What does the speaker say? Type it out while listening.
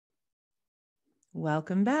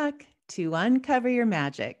Welcome back to Uncover Your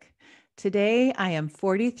Magic. Today, I am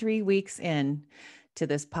 43 weeks in to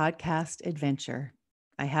this podcast adventure.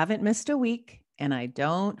 I haven't missed a week and I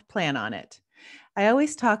don't plan on it. I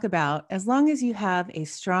always talk about as long as you have a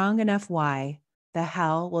strong enough why, the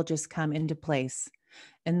how will just come into place.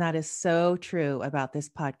 And that is so true about this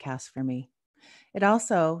podcast for me. It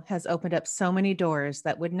also has opened up so many doors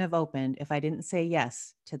that wouldn't have opened if I didn't say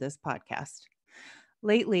yes to this podcast.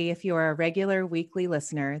 Lately, if you are a regular weekly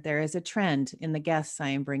listener, there is a trend in the guests I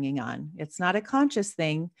am bringing on. It's not a conscious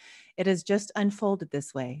thing, it has just unfolded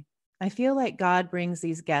this way. I feel like God brings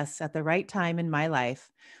these guests at the right time in my life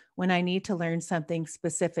when I need to learn something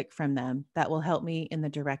specific from them that will help me in the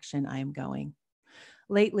direction I am going.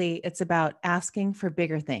 Lately, it's about asking for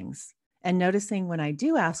bigger things and noticing when I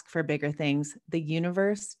do ask for bigger things, the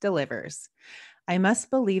universe delivers. I must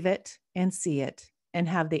believe it and see it and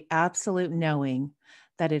have the absolute knowing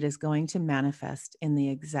that it is going to manifest in the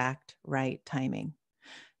exact right timing.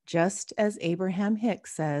 Just as Abraham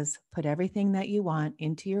Hicks says, put everything that you want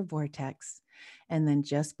into your vortex and then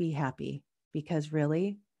just be happy, because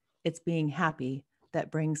really, it's being happy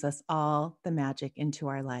that brings us all the magic into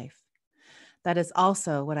our life. That is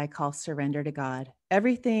also what I call surrender to God.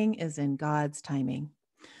 Everything is in God's timing.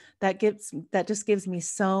 That just gives me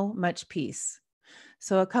so much peace.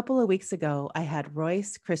 So a couple of weeks ago, I had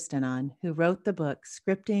Royce Kristen on, who wrote the book,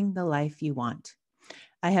 Scripting the Life You Want.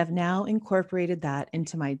 I have now incorporated that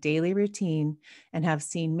into my daily routine and have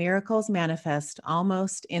seen miracles manifest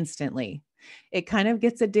almost instantly. It kind of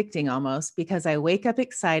gets addicting almost because I wake up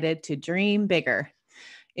excited to dream bigger.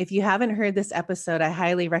 If you haven't heard this episode, I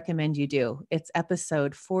highly recommend you do. It's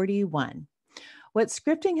episode 41. What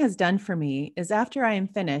scripting has done for me is after I am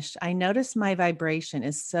finished, I notice my vibration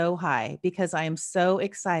is so high because I am so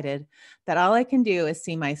excited that all I can do is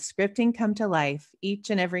see my scripting come to life each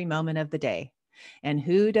and every moment of the day. And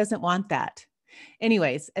who doesn't want that?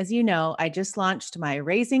 Anyways, as you know, I just launched my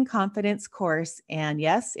Raising Confidence course, and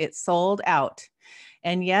yes, it sold out.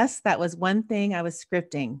 And yes, that was one thing I was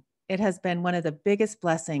scripting. It has been one of the biggest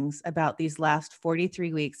blessings about these last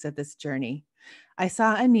 43 weeks of this journey. I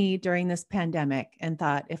saw a need during this pandemic and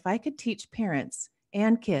thought if I could teach parents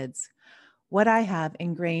and kids what I have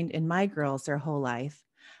ingrained in my girls their whole life,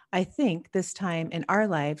 I think this time in our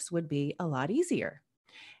lives would be a lot easier.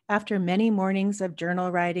 After many mornings of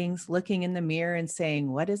journal writings, looking in the mirror and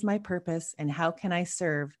saying, what is my purpose and how can I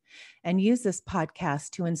serve? And use this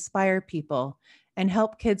podcast to inspire people and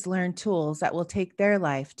help kids learn tools that will take their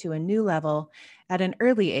life to a new level at an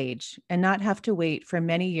early age and not have to wait for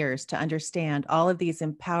many years to understand all of these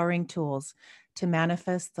empowering tools to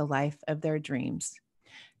manifest the life of their dreams.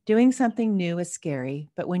 Doing something new is scary,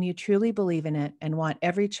 but when you truly believe in it and want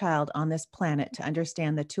every child on this planet to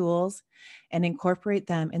understand the tools and incorporate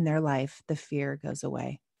them in their life, the fear goes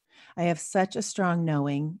away. I have such a strong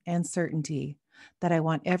knowing and certainty that I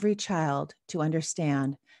want every child to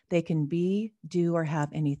understand they can be, do, or have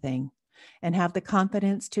anything. And have the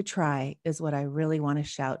confidence to try is what I really want to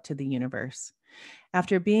shout to the universe.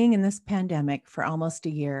 After being in this pandemic for almost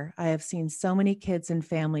a year, I have seen so many kids and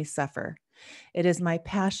families suffer. It is my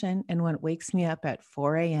passion and what wakes me up at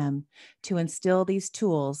 4 a.m. to instill these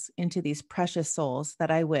tools into these precious souls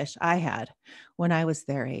that I wish I had when I was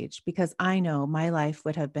their age, because I know my life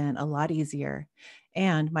would have been a lot easier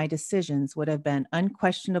and my decisions would have been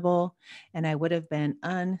unquestionable and I would have been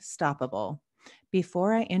unstoppable.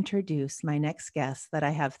 Before I introduce my next guest that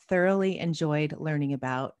I have thoroughly enjoyed learning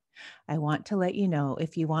about, I want to let you know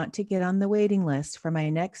if you want to get on the waiting list for my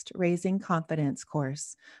next Raising Confidence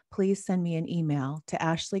course, please send me an email to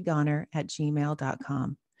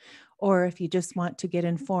ashleygoner@gmail.com. Or if you just want to get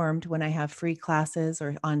informed when I have free classes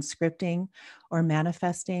or on scripting or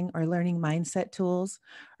manifesting or learning mindset tools,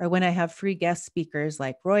 or when I have free guest speakers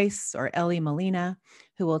like Royce or Ellie Molina,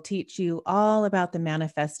 who will teach you all about the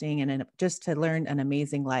manifesting and just to learn an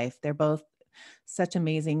amazing life. They're both such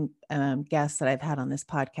amazing guests that I've had on this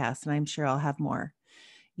podcast, and I'm sure I'll have more.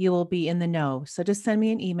 You will be in the know. So just send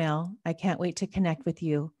me an email. I can't wait to connect with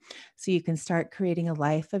you so you can start creating a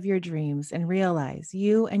life of your dreams and realize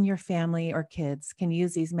you and your family or kids can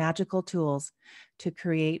use these magical tools to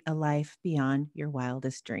create a life beyond your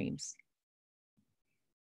wildest dreams.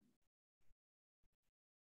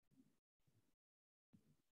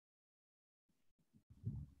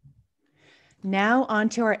 Now, on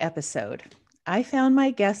to our episode. I found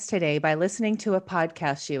my guest today by listening to a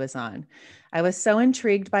podcast she was on. I was so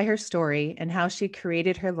intrigued by her story and how she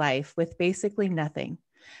created her life with basically nothing.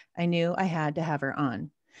 I knew I had to have her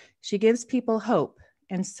on. She gives people hope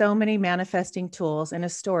and so many manifesting tools and a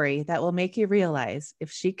story that will make you realize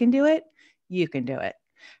if she can do it, you can do it.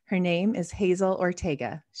 Her name is Hazel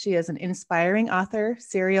Ortega. She is an inspiring author,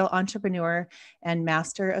 serial entrepreneur, and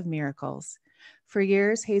master of miracles. For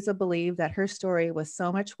years, Hazel believed that her story was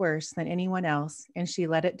so much worse than anyone else, and she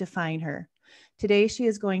let it define her. Today, she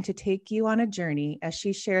is going to take you on a journey as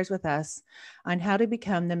she shares with us on how to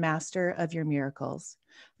become the master of your miracles.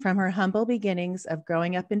 From her humble beginnings of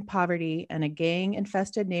growing up in poverty and a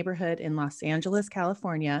gang-infested neighborhood in Los Angeles,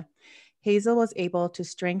 California, Hazel was able to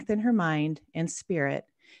strengthen her mind and spirit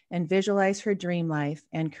and visualize her dream life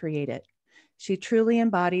and create it. She truly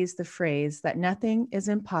embodies the phrase that nothing is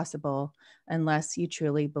impossible unless you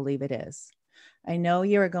truly believe it is. I know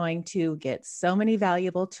you are going to get so many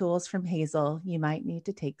valuable tools from Hazel. You might need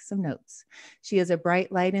to take some notes. She is a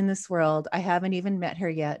bright light in this world. I haven't even met her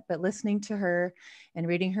yet, but listening to her and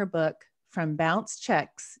reading her book, From Bounce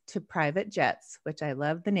Checks to Private Jets, which I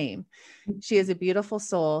love the name. She is a beautiful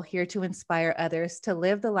soul here to inspire others to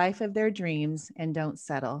live the life of their dreams and don't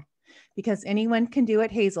settle. Because anyone can do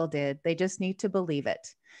what Hazel did. They just need to believe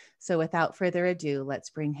it. So without further ado, let's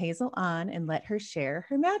bring Hazel on and let her share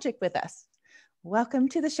her magic with us. Welcome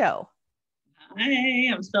to the show.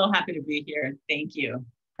 Hi, I'm so happy to be here. Thank you.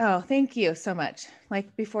 Oh, thank you so much.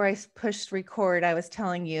 Like before I pushed record, I was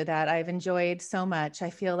telling you that I've enjoyed so much. I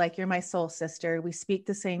feel like you're my soul sister. We speak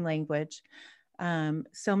the same language.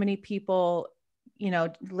 So many people,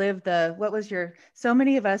 live so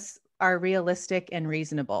many of us are realistic and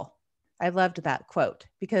reasonable. I loved that quote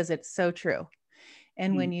because it's so true.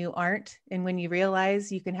 And when you aren't, and when you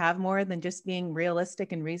realize you can have more than just being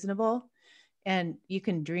realistic and reasonable, and you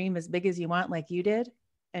can dream as big as you want, like you did,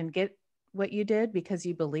 and get what you did because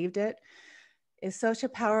you believed it, is such a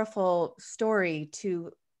powerful story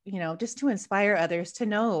to, just to inspire others to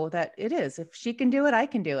know that it is. If she can do it, I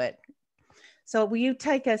can do it. So will you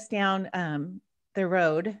take us down the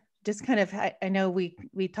road? Just kind of, I know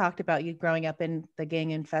we talked about you growing up in the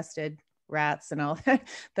gang infested rats and all that,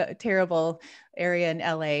 the terrible area in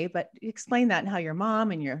LA, but explain that and how your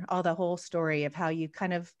mom and all the whole story of how you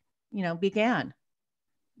kind of, began.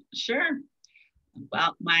 Sure.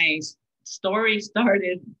 Well, my story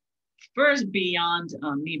started first beyond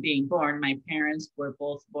me being born. My parents were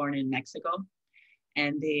both born in Mexico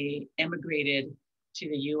and they immigrated to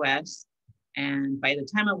the US. And by the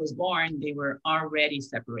time I was born, they were already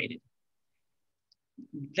separated.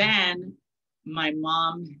 Then my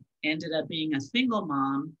mom ended up being a single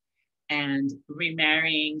mom and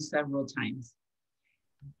remarrying several times.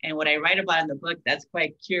 And what I write about in the book that's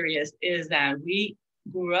quite curious is that we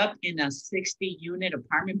grew up in a 60-unit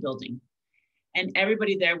apartment building and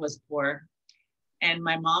everybody there was poor. And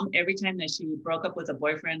my mom, every time that she broke up with a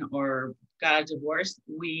boyfriend or got a divorce,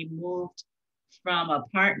 we moved from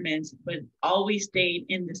apartments, but always stayed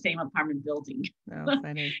in the same apartment building. Oh,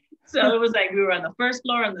 funny. So it was like we were on the first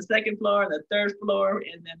floor, on the second floor, on the third floor,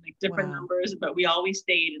 and then like different numbers, but we always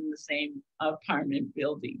stayed in the same apartment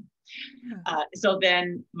building. So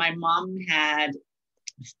then my mom had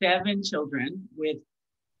 7 children with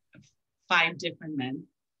 5 different men.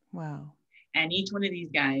 Wow. And each one of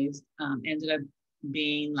these guys ended up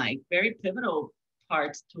being like very pivotal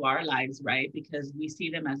parts to our lives, right? Because we see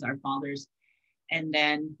them as our fathers and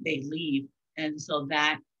then they leave. And so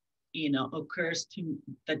that, occurs to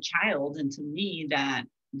the child and to me that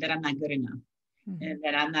I'm not good enough and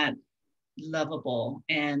that I'm not lovable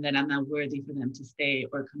and that I'm not worthy for them to stay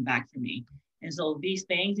or come back for me. And so these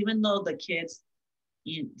things, even though the kids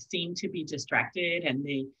seem to be distracted and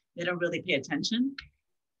they don't really pay attention,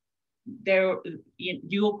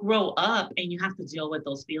 you'll grow up and you have to deal with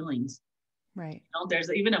those feelings. Right. There's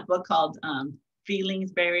even a book called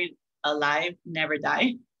Feelings Buried Alive Never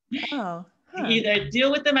Die. Oh, huh. Either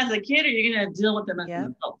deal with them as a kid or you're going to deal with them as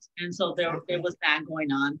an adult. And so there was that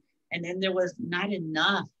going on. And then there was not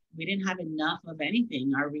enough. We didn't have enough of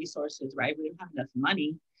anything, our resources, right? We didn't have enough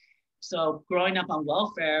money. So growing up on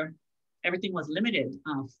welfare, everything was limited.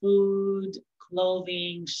 Food,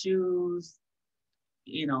 clothing, shoes,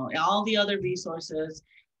 all the other resources,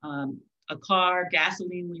 a car,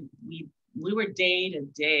 gasoline. We were day to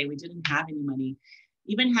day. We didn't have any money.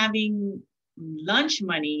 Even having lunch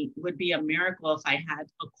money would be a miracle if I had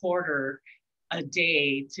a quarter a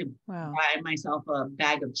day to buy myself a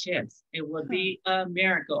bag of chips. It would be a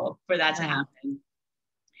miracle for that to happen.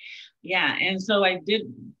 Yeah, and so I did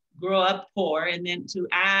grow up poor, and then to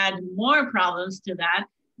add more problems to that,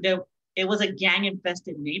 it was a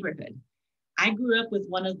gang-infested neighborhood. I grew up with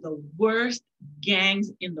one of the worst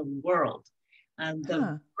gangs in the world.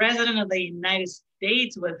 The president of the United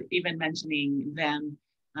States was even mentioning them.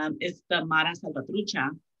 It's the Mara Salvatrucha,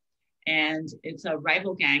 and it's a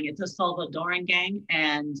rival gang. It's a Salvadoran gang,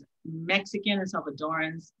 and Mexican and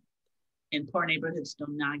Salvadorans in poor neighborhoods do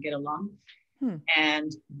not get along. Hmm.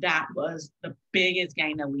 And that was the biggest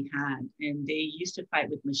gang that we had. And they used to fight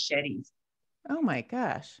with machetes. Oh my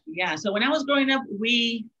gosh. Yeah. So when I was growing up,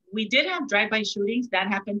 we did have drive-by shootings. That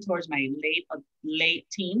happened towards my late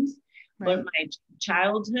teens. But Right. my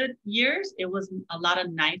childhood years, it was a lot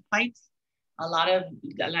of knife fights, a lot of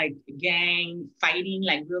like gang fighting,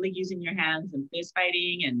 like really using your hands and fist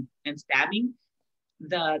fighting and stabbing.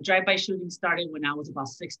 The drive-by shooting started when I was about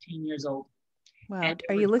 16 years old. Wow. And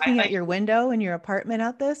there Are were you looking drive-by at your shootings. window in your apartment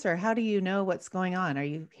at this, or how do you know what's going on? Are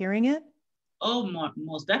you hearing it? Oh,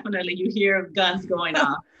 most definitely, you hear guns going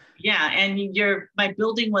off. Yeah, and my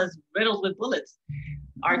building was riddled with bullets.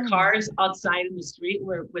 Our Oh my cars God. outside in the street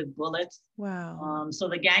were with bullets. Wow. So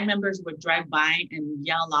the gang members would drive by and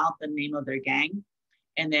yell out the name of their gang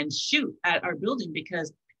and then shoot at our building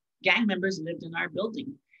because gang members lived in our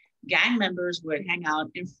building. Gang members would hang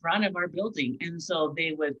out in front of our building. And so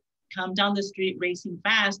they would come down the street racing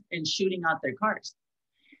fast and shooting out their cars.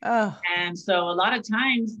 Oh, And so a lot of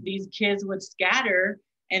times these kids would scatter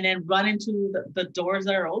and then run into the doors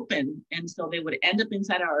that are open. And so they would end up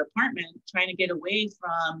inside our apartment trying to get away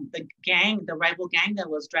from the gang, the rival gang that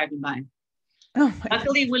was driving by. oh my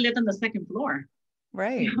Luckily, goodness. we lived on the second floor.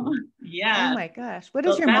 Right. Oh Yeah. my gosh. What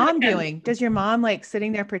is So your that's mom like doing? Does your mom like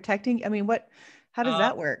sitting there protecting? I mean, how does uh,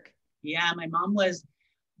 that work? yeah, my mom was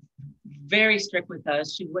very strict with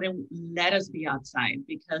us. She wouldn't let us be outside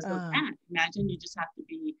because of Uh, that. Imagine you just have to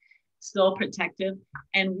be so protective.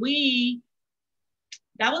 And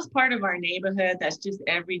that was part of our neighborhood. That's just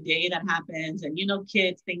every day that happens. And,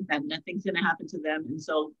 kids think that nothing's going to happen to them. And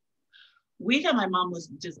so we thought my mom was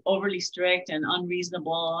just overly strict and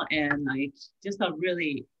unreasonable and like just a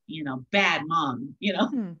really, bad mom,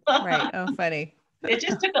 right. Oh, funny. It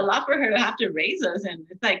just took a lot for her to have to raise us. And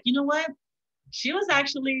it's like, you know what? She was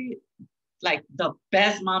actually like the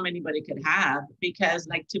best mom anybody could have because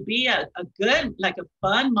like to be a good, like a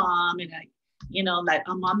fun mom and like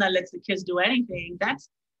a mom that lets the kids do anything, that's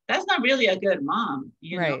not really a good mom.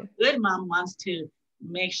 Right. A good mom wants to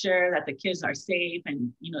make sure that the kids are safe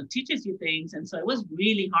and, teaches you things. And so it was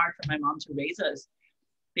really hard for my mom to raise us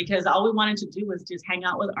because all we wanted to do was just hang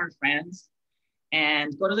out with our friends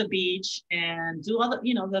and go to the beach and do all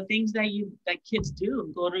the things that kids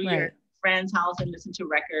do. Go to your Right. friend's house and listen to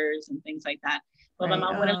records and things like that. But my Right.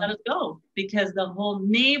 mom wouldn't let us go because the whole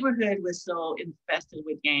neighborhood was so infested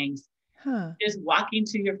with gangs. Huh. Just walking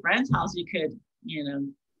to your friend's house, you could,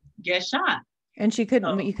 get shot. And So,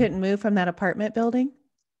 you couldn't move from that apartment building?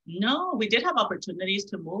 no, we did have opportunities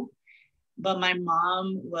to move, but my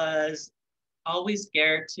mom was always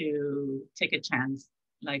scared to take a chance.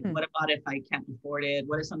 Like, Hmm. what about if I can't afford it?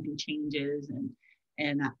 What if something changes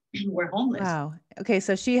and we're homeless? Wow. Okay,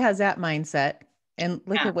 so she has that mindset and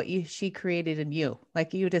look Yeah, at what she created in you.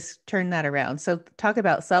 Like you just turned that around. So talk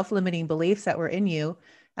about self-limiting beliefs that were in you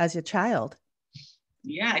as a child.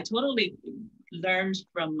 yeah, I totally learned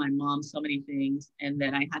from my mom so many things, and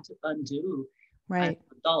then I had to undo as Right.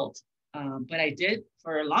 an adult. But I did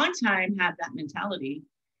for a long time have that mentality,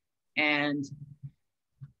 and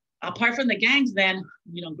apart from the gangs, then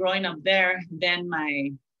growing up there, then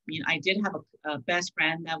I did have a best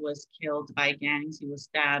friend that was killed by gangs. He was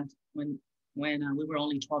stabbed when we were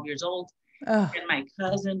only 12 years old. Oh, And my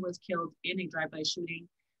cousin was killed in a drive-by shooting,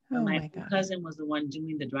 but oh my my gosh. cousin was the one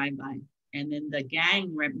doing the drive-by. And then the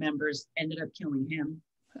gang members ended up killing him.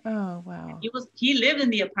 Oh, wow. He lived in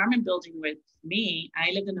the apartment building with me.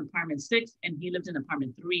 I lived in apartment 6 and he lived in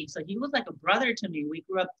apartment 3. So he was like a brother to me. We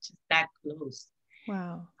grew up just that close.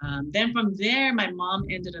 Wow. Then from there, my mom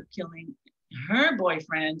ended up killing her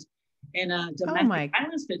boyfriend in a Oh domestic my.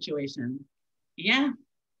 violence situation. Yeah.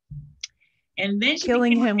 And then she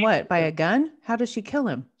Killing became a him what? By a gun? How does she kill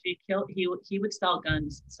him? he would sell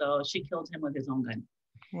guns. So she killed him with his own gun.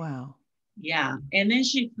 Wow. Yeah. And then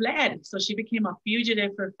she fled. So she became a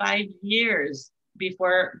fugitive for 5 years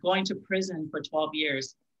before going to prison for 12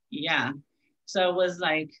 years. Yeah. So it was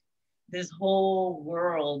like this whole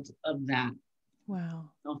world of that, Wow.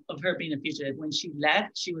 of her being a fugitive. When she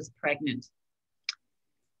left, she was pregnant.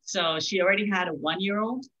 So she already had a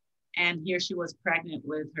 1-year-old, and here she was pregnant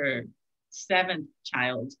with her 7th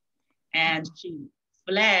child. And she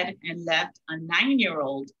fled and left a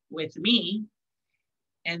 9-year-old with me.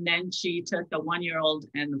 And then she took the 1-year-old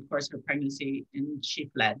and, of course, her pregnancy, and she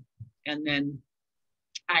fled. And then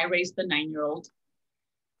I raised the 9-year-old.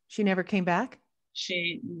 She never came back?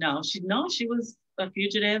 She was a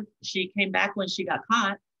fugitive. She came back when she got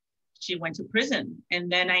caught. She went to prison.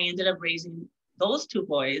 And then I ended up raising those 2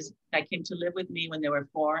 boys that came to live with me when they were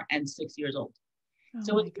 4 and 6 years old. Oh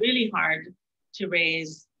So my it's God. really hard to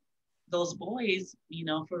raise those boys,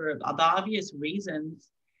 for the obvious reasons,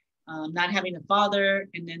 not having a father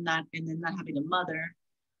and then not having a mother.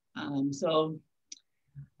 So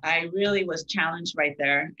I really was challenged right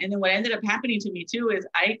there. And then what ended up happening to me too is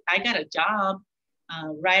I got a job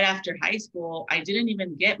right after high school. I didn't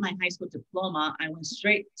even get my high school diploma. I went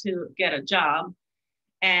straight to get a job.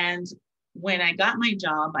 And when I got my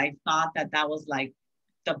job, I thought that was like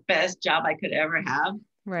the best job I could ever have.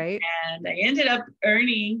 Right. And I ended up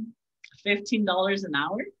earning $15 an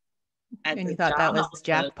hour at And the you thought that job. was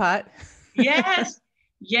jackpot? Yes.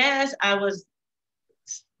 Yes. I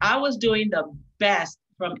was doing the best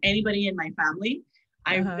from anybody in my family.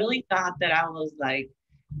 I really thought that I was like,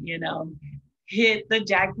 hit the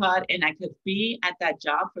jackpot and I could be at that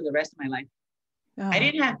job for the rest of my life. I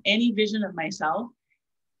didn't have any vision of myself,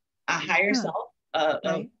 a higher self,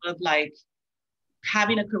 of like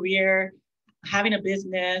having a career, having a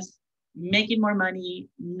business, making more money.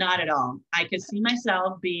 Not at all. I could see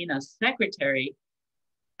myself being a secretary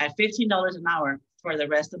at $15 an hour for the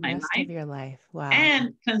rest of my life. Of your life. Wow.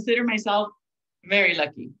 And consider myself very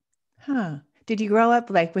lucky. Huh. Did you grow up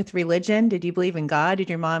like with religion? Did you believe in God? Did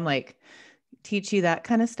your mom like teach you that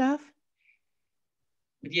kind of stuff?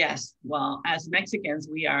 Yes. Well, as Mexicans,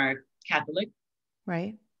 we are Catholic.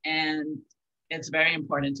 Right. And it's very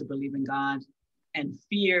important to believe in God and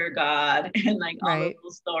fear God and like all of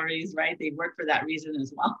those stories, right? They work for that reason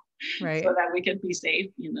as well. Right. So that we can be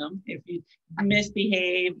safe, if you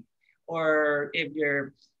misbehave or if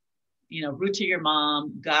you're, rude to your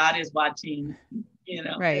mom, God is watching,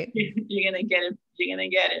 right. You're going to get it. You're going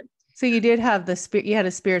to get it. So you did have you had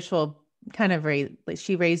a spiritual kind of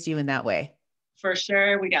she raised you in that way. For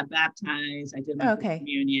sure. We got baptized. I did my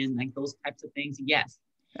communion, like those types of things. Yes.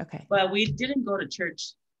 Okay. But we didn't go to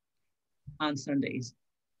church on Sundays.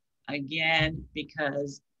 Again,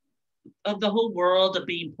 because of the whole world of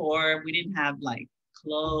being poor. We didn't have like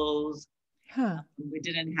clothes. We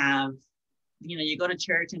didn't have, you go to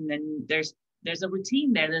church and then there's a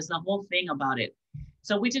routine there. There's a whole thing about it.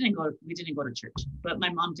 So we didn't go to church, but my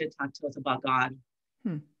mom did talk to us about God.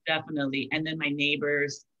 Definitely. And then my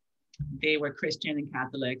neighbors, they were Christian and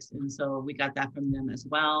Catholics. And so we got that from them as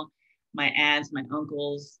well. My aunts, my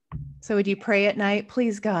uncles. So would you pray at night,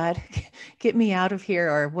 please God, get me out of here?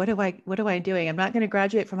 Or what am I doing? I'm not going to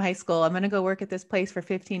graduate from high school. I'm going to go work at this place for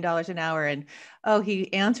 $15 an hour. And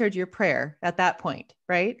he answered your prayer at that point,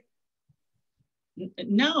 right?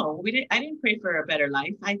 No, I didn't pray for a better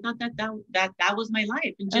life. I thought that was my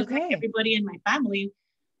life. And just like everybody in my family,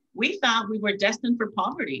 we thought we were destined for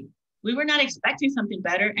poverty. We were not expecting something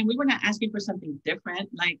better and we were not asking for something different.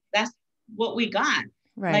 Like that's what we got.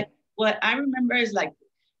 Right. Like what I remember is like,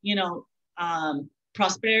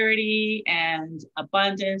 prosperity and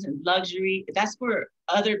abundance and luxury. That's for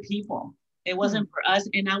other people. It wasn't for us.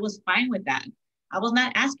 And I was fine with that. I was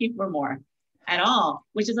not asking for more at all,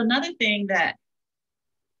 which is another thing that,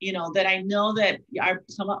 that I know that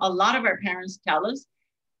a lot of our parents tell us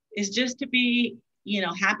is just to be,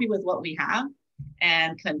 happy with what we have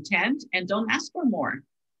and content and don't ask for more.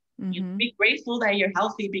 Be grateful that you're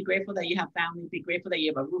healthy, be grateful that you have family, be grateful that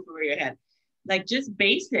you have a roof over your head. Like just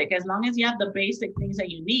basic, as long as you have the basic things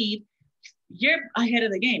that you need, you're ahead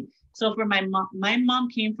of the game. So for my mom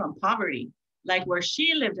came from poverty, like where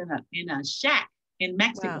she lived in a shack in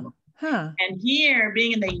Mexico. Wow. And here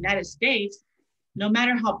being in the United States, no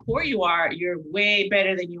matter how poor you are, you're way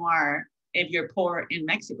better than you are if you're poor in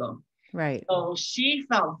Mexico. Right. So she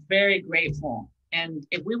felt very grateful. And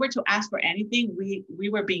if we were to ask for anything, we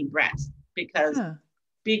were being blessed because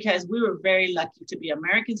we were very lucky to be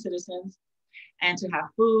American citizens and to have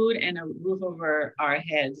food and a roof over our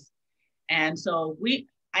heads. And so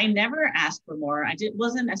I never asked for more.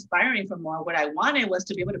 Wasn't aspiring for more. What I wanted was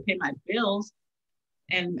to be able to pay my bills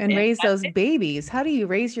and raise those babies. How do you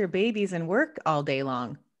raise your babies and work all day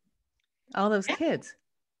long? All those kids.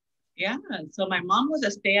 Yeah. So my mom was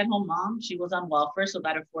a stay-at-home mom. She was on welfare, so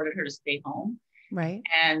that afforded her to stay home. Right.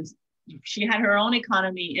 And she had her own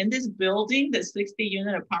economy in this building, the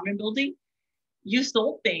 60-unit apartment building. You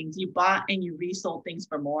sold things, you bought and you resold things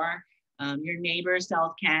for more. Your neighbor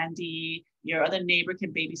sells candy. Your other neighbor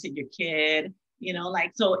can babysit your kid.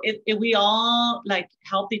 So we all like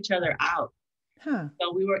helped each other out.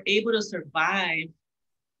 So we were able to survive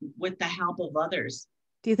with the help of others.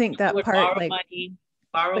 Do you think that part, borrow money,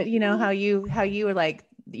 borrow? But food. how you were like,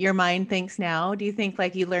 your mind thinks now. Do you think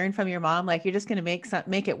like you learned from your mom, like you're just going to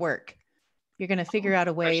make it work? You're going to figure out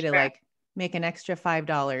a way to like make an extra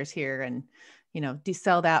 $5 here and,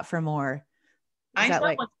 sell that for more. I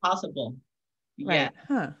saw what's possible. Right.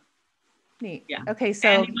 Yeah. Neat. Yeah. Okay. So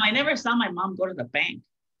and, I never saw my mom go to the bank.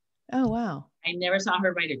 Oh, wow. I never saw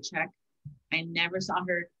her write a check. I never saw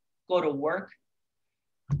her go to work.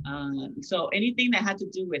 So anything that had to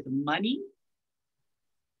do with money,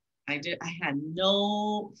 I had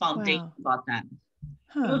no foundation Wow. about that. It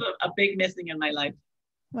Huh. was a big missing in my life.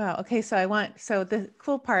 Wow. Okay. So the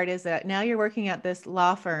cool part is that now you're working at this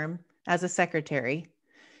law firm as a secretary.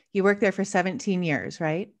 You worked there for 17 years,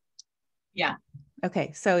 right? Yeah.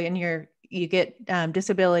 Okay. So you get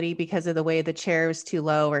disability because of the way the chair is too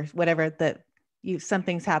low or whatever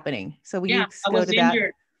something's happening. So will Yeah. you go to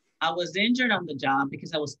that? I was injured on the job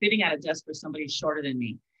because I was sitting at a desk for somebody shorter than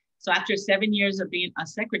me. So after 7 years of being a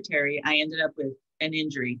secretary, I ended up with an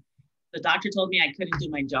injury. The doctor told me I couldn't do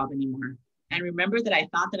my job anymore. And remember that I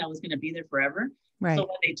thought that I was going to be there forever. So Right.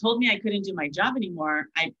 when they told me I couldn't do my job anymore,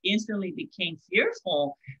 I instantly became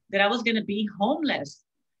fearful that I was going to be homeless.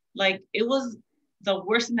 Like it was the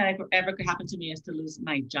worst thing that ever could happen to me is to lose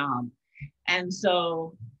my job. And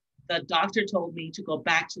so the doctor told me to go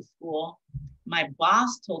back to school. My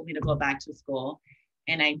boss told me to go back to school.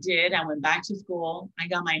 And I did. I went back to school. I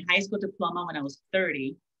got my high school diploma when I was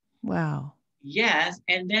 30. Wow. Yes.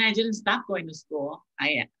 And then I didn't stop going to school.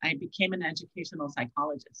 I became an educational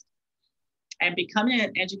psychologist. And becoming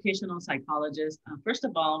an educational psychologist, first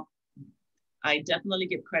of all, I definitely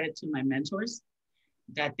give credit to my mentors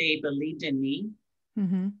that they believed in me,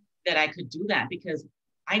 Mm-hmm. that I could do that because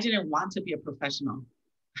I didn't want to be a professional.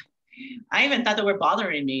 I even thought they were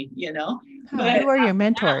bothering me, you know. Huh. But Who are your now,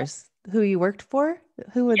 mentors? Who you worked for?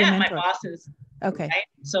 Who were the yeah, my mentors? bosses, Okay. right?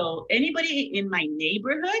 So anybody in my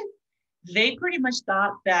neighborhood, they pretty much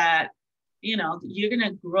thought that, you're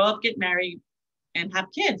gonna grow up, get married, and have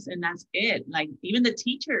kids, and that's it. Like even the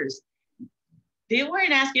teachers, they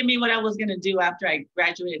weren't asking me what I was gonna do after I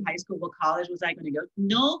graduated high school. What college was I gonna go?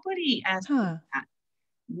 Nobody asked me Huh. that.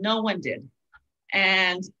 No one did.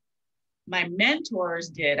 And my mentors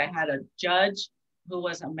did. I had a judge who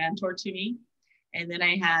was a mentor to me. And then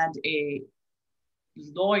I had a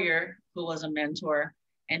lawyer who was a mentor.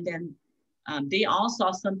 And then they all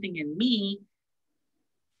saw something in me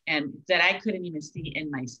and that I couldn't even see in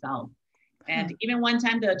myself. Huh. And even one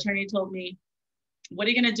time the attorney told me, what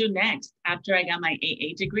are you going to do next after I got my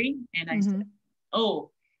AA degree? And I Mm-hmm. said,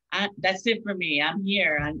 oh, that's it for me. I'm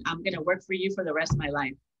here. I'm going to work for you for the rest of my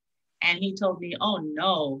life. And he told me, oh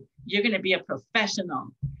no, you're going to be a professional.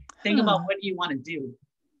 Think about Huh. what you want to do.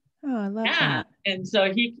 Oh, I love Yeah. that. And so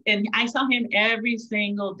I saw him every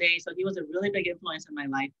single day. So he was a really big influence in my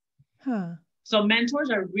life. Huh. So mentors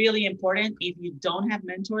are really important. If you don't have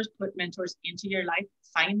mentors, put mentors into your life,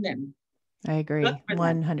 find them, I look agree. for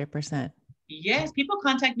them. 100%. Yes, people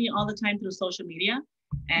contact me all the time through social media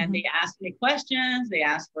and Mm-hmm. they ask me questions, they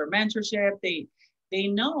ask for mentorship. They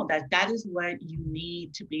know that is what you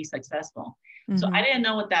need to be successful. So Mm-hmm. I didn't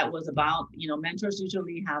know what that was about. Mentors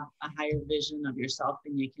usually have a higher vision of yourself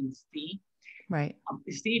than you can Right.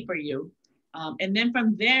 see for you. And then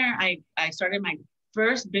from there, I started my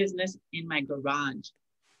first business in my garage.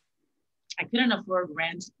 I couldn't afford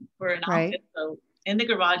rent for an office. Right. So in the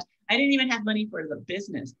garage, I didn't even have money for the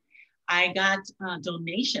business. I got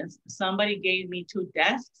donations. Somebody gave me 2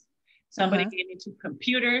 desks. Somebody Uh-huh. gave me 2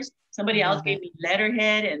 computers. I Somebody else love gave it. me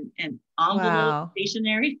letterhead and envelope Wow.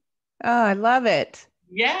 stationery. Oh, I love it.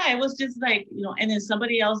 Yeah, it was just like, and then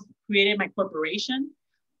somebody else created my corporation.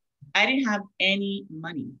 I didn't have any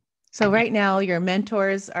money. So right now your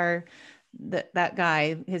mentors are that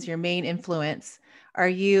guy is your main influence. Are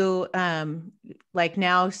you like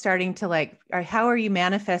now starting to or how are you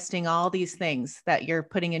manifesting all these things that you're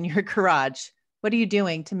putting in your garage? What are you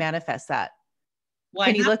doing to manifest that? Well,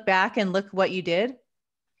 Can you look back and look what you did?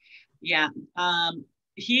 yeah.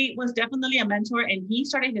 He was definitely a mentor and he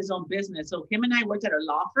started his own business. So him and I worked at a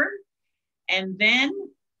law firm and then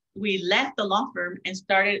we left the law firm and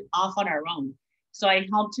started off on our own. So I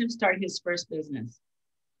helped him start his first business.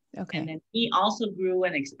 Okay. And then he also grew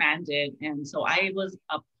and expanded. And so I was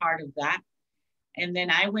a part of that. And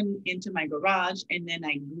then I went into my garage and then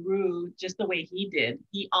I grew just the way he did.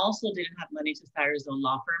 He also didn't have money to start his own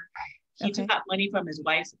law firm. He took out money from his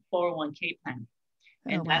wife's 401k plan.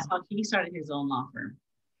 And that's how he started his own law firm.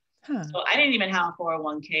 Huh. So I didn't even have a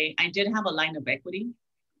 401k. I did have a line of equity.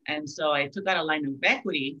 And so I took out a line of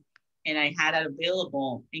equity and I had it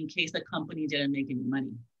available in case the company didn't make any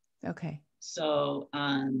money. Okay. So,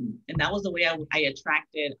 and that was the way I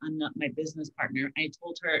attracted my business partner. I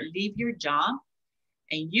told her, leave your job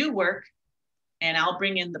and you work and I'll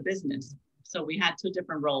bring in the business. So we had 2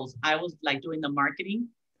 different roles. I was like doing the marketing,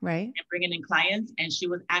 right, and bringing in clients, and she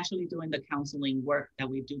was actually doing the counseling work that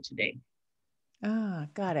we do today. Ah,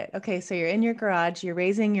 got it. Okay. So you're in your garage, you're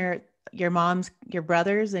raising your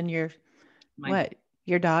brothers and your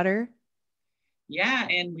daughter. Yeah.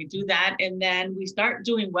 And we do that. And then we start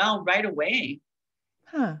doing well right away.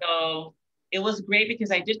 Huh. So it was great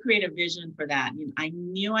because I did create a vision for that. You know, I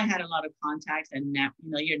knew I had a lot of contacts and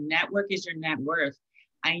your network is your net worth.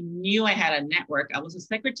 I knew I had a network. I was a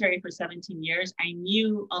secretary for 17 years. I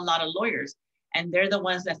knew a lot of lawyers, and they're the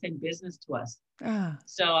ones that send business to us. Ah.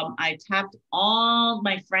 So I tapped all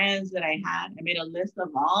my friends that I had. I made a list of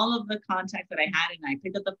all of the contacts that I had, and I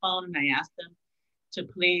picked up the phone and I asked them to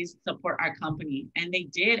please support our company. And they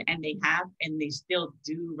did, and they have, and they still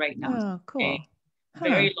do right now. Oh, cool.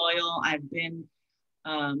 Very loyal. I've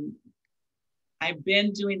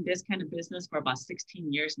been doing this kind of business for about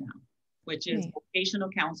 16 years now, which is vocational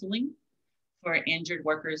counseling for injured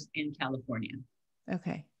workers in California.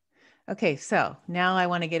 Okay. Okay. So now I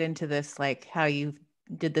want to get into this, like how you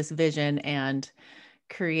did this vision and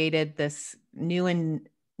created this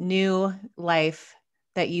new life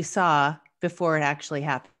that you saw before it actually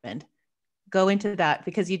happened. Go into that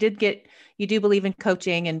because you do believe in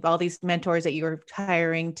coaching and all these mentors that you were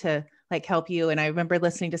hiring to like help you. And I remember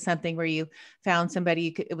listening to something where you found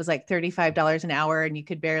somebody, it was like $35 an hour and you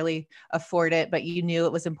could barely afford it, but you knew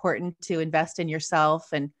it was important to invest in yourself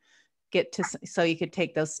and so you could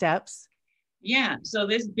take those steps. Yeah. So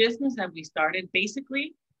this business that we started,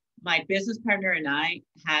 basically, my business partner and I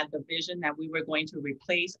had the vision that we were going to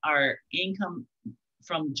replace our income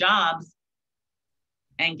from jobs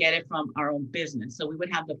and get it from our own business. So we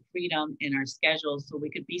would have the freedom in our schedule so we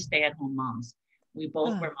could be stay-at-home moms. We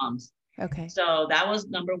both were moms. Okay. So that was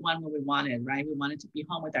number one, what we wanted, right? We wanted to be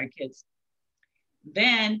home with our kids.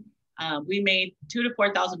 Then we made $2,000 to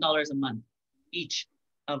 $4,000 a month, each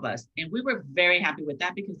of us. And we were very happy with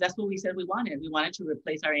that because that's what we said we wanted. We wanted to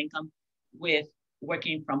replace our income with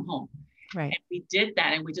working from home. Right. And we did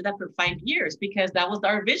that. And we did that for 5 years because that was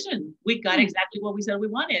our vision. We got exactly what we said we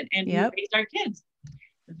wanted, and we raised our kids.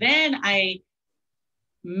 Then I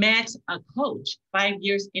met a coach 5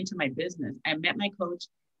 years into my business. I met my coach,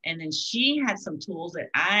 and then she had some tools that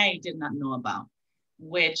I did not know about,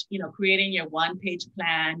 which, creating your one-page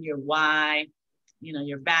plan, your why,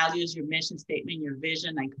 your values, your mission statement, your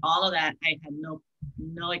vision, like all of that, I had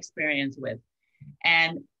no experience with.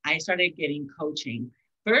 And I started getting coaching.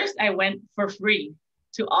 First, I went for free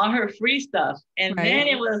to all her free stuff. And then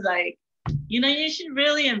it was like, you should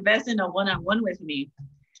really invest in a one-on-one with me.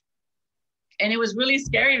 And it was really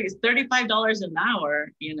scary because $35 an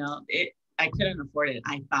hour, I couldn't afford it,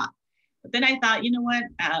 I thought. But then I thought, you know what,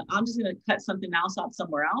 I'm just going to cut something else out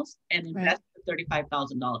somewhere else and invest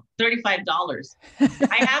 $35,000. $35.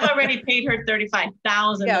 I have already paid her $35,000.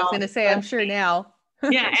 Yeah, I was going to say, I'm sure now.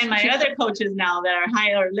 Yeah, and my other coaches now that are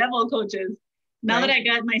higher level coaches, now that I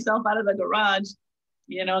got myself out of the garage,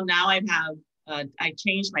 now I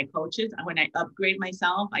changed my coaches. When I upgrade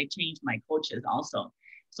myself, I change my coaches also.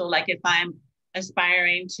 So like if I'm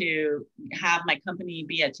aspiring to have my company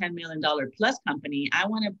be a $10 million plus company, I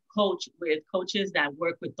want to coach with coaches that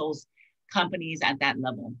work with those companies at that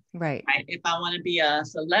level. Right. If I want to be a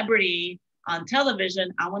celebrity on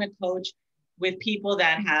television, I want to coach with people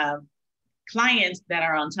that have clients that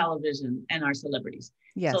are on television and are celebrities.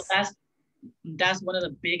 Yes. So that's one of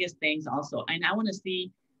the biggest things also. And I want to see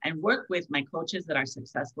and work with my coaches that are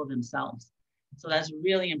successful themselves. So that's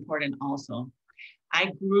really important also. I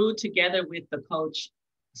grew together with the coach.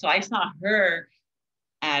 So I saw her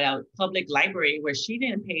at a public library where she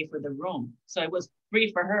didn't pay for the room. So it was free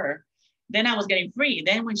for her. Then I was getting free.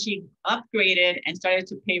 Then when she upgraded and started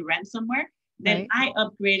to pay rent somewhere, then I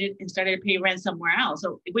upgraded and started to pay rent somewhere else.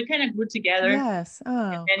 So we kind of grew together. Yes. Oh,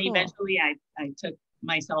 and then eventually I took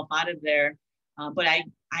myself out of there. But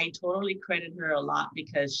I totally credit her a lot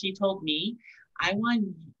because she told me,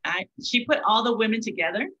 she put all the women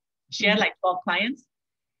together. She had like 12 clients.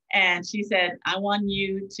 And she said, I want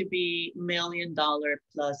you to be $1 million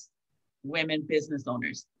plus women business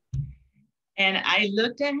owners. And I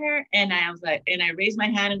looked at her and I was like, and I raised my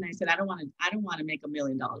hand and I said, I don't want to make $1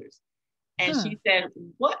 million. And she said,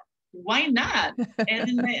 what? Why not?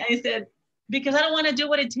 And then I said, because I don't want to do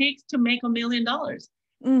what it takes to make $1 million.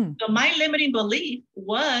 So my limiting belief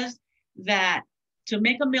was that to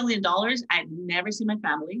make $1 million, I'd never see my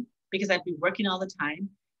family because I'd be working all the time.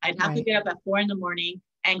 I'd have to get up at 4 a.m.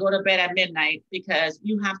 and go to bed at midnight because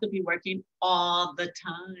you have to be working all the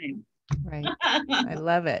time. Right. I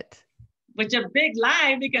love it. Which is a big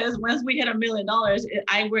lie because once we hit $1 million,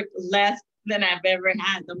 I work less than I've ever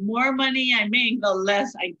had. The more money I make, the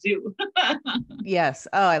less I do. Yes.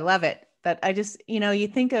 Oh, I love it. That I just, you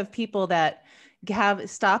think of people that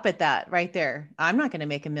stop at that right there. I'm not going to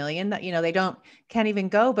make $1 million. That, they can't even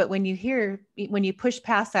go. But when you push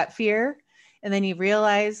past that fear And then you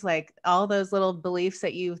realize like all those little beliefs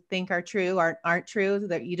that you think are true aren't true,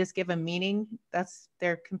 that you just give them meaning.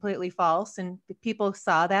 They're completely false. And people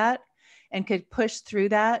saw that and could push through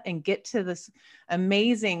that and get to this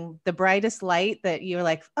amazing, the brightest light that you're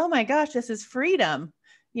like, oh my gosh, this is freedom.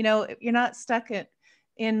 You're not stuck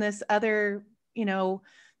in this other,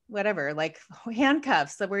 whatever, like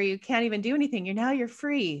handcuffs where you can't even do anything. You're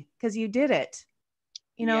free because you did it.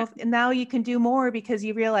 And now you can do more because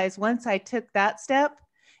you realize once I took that step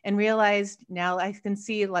and realized now I can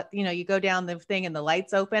see, you go down the thing and the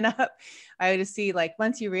lights open up. I would just see like,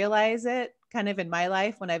 once you realize it kind of in my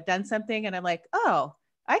life, when I've done something and I'm like, oh,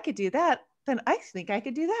 I could do that. Then I think I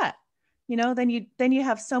could do that. Then you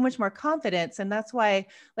have so much more confidence. And that's why,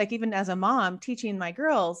 like, even as a mom teaching my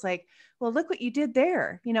girls, like, well, look what you did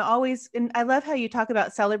there, always. And I love how you talk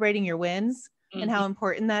about celebrating your wins and how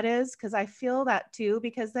important that is. Cause I feel that too,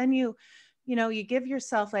 because then you give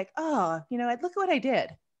yourself like, oh, look at what I did,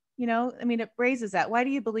 it raises that. Why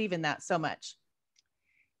do you believe in that so much?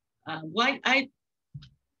 Well,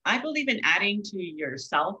 I believe in adding to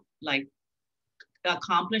yourself, like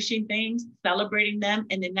accomplishing things, celebrating them,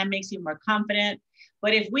 and then that makes you more confident.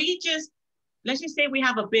 But if let's just say we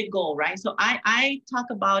have a big goal, right? So I talk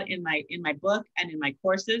about in my book and in my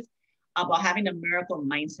courses about having a miracle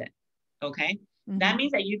mindset. Okay. Mm-hmm. That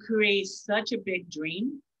means that you create such a big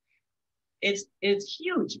dream. It's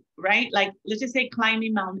huge, right? Like, let's just say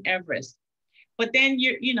climbing Mount Everest. But then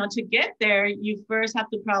to get there, you first have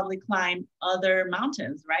to probably climb other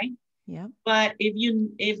mountains, right? Yeah. But if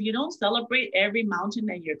you don't celebrate every mountain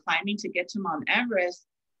that you're climbing to get to Mount Everest,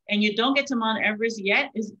 and you don't get to Mount Everest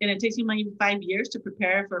yet, and it takes you maybe 5 years to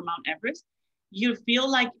prepare for Mount Everest, you feel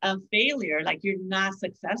like a failure, like you're not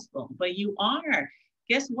successful, but you are.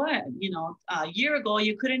 Guess what? A year ago,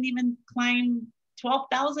 you couldn't even climb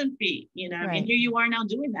 12,000 feet, right. And here you are now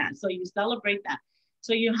doing that. So you celebrate that.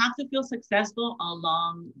 So you have to feel successful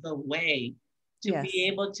along the way to be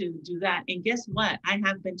able to do that. And guess what? I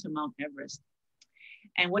have been to Mount Everest.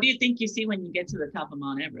 And what do you think you see when you get to the top of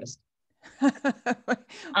Mount Everest?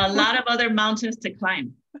 A lot of other mountains to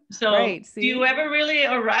climb. So right, do you ever really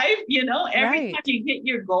arrive? Every time you hit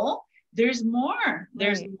your goal, there's more,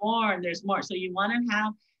 there's more, there's more. So you want to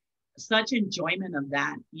have such enjoyment of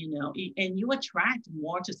that, and you attract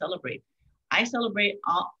more to celebrate. I celebrate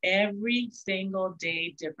every single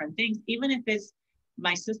day, different things. Even if it's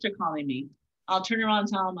my sister calling me, I'll turn around and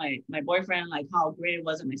tell my boyfriend like how great it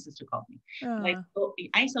was that my sister called me. Like, so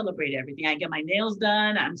I celebrate everything. I get my nails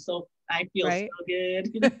done. I feel so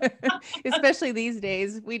good. Especially these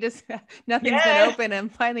days, we just, nothing's been open.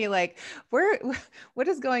 And finally like, what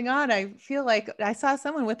is going on? I feel like I saw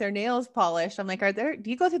someone with their nails polished. I'm like, do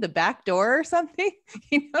you go through the back door or something?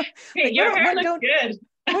 Hey, like, your hair looks good.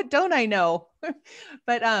 What don't I know?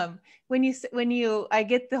 But I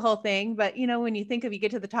get the whole thing, but when you think of, you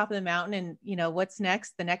get to the top of the mountain and what's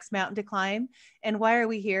next, the next mountain to climb, and why are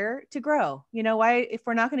we here? To grow. Why, if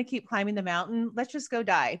we're not going to keep climbing the mountain, let's just go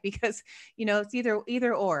die, because it's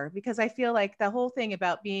either or, because I feel like the whole thing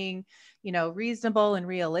about being reasonable and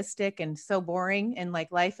realistic and so boring, and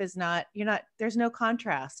like life is not, there's no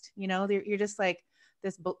contrast, you're just like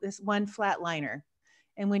this one flat liner.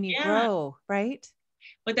 And when you grow, right?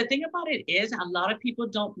 But the thing about it is, a lot of people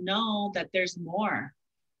don't know that there's more.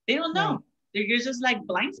 They don't know. Right. They're just like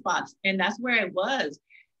blind spots. And that's where I was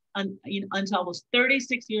until I was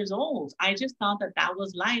 36 years old. I just thought that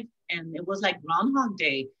was life. And it was like Groundhog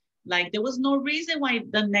Day. Like, there was no reason why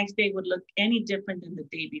the next day would look any different than the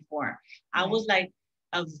day before. Right. I was like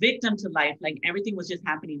a victim to life. Like, everything was just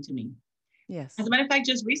happening to me. Yes. As a matter of fact,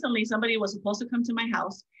 just recently, somebody was supposed to come to my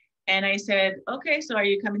house. And I said, okay, so are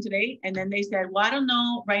you coming today? And then they said, well, I don't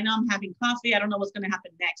know. Right now I'm having coffee. I don't know what's going to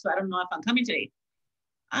happen next. So I don't know if I'm coming today.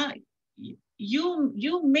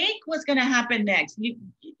 You make what's going to happen next. You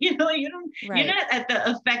don't, you're not at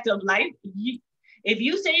the effect of life. If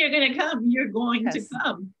you say you're going to come, you're going to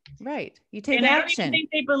come. Right. You take action. I don't even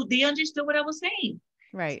think they understood what I was saying.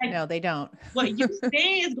 Right. Like, no, they don't. What you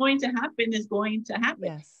say is going to happen is going to happen.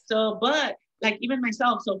 Yes. So, but like even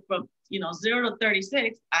myself, so from 0 to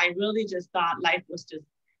 36, I really just thought life was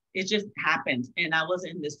it just happened. And I was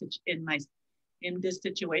in this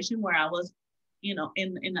situation where I was, in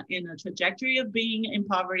a trajectory of being in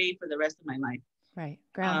poverty for the rest of my life. Right.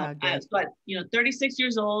 Groundhog Day. But 36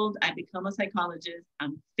 years old, I become a psychologist.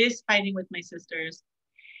 I'm fist fighting with my sisters.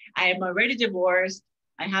 I am already divorced.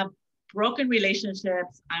 I have broken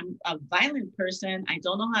relationships. I'm a violent person. I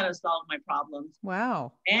don't know how to solve my problems.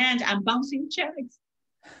 Wow. And I'm bouncing checks.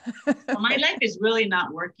 So my life is really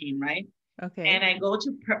not working, right? Okay. And I go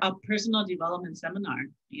to a personal development seminar.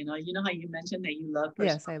 You know how you mentioned that you love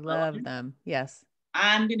Yes, personal I love development. them. Yes.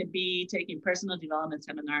 I'm going to be taking personal development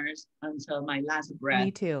seminars until my last breath.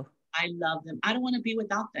 Me too. I love them. I don't want to be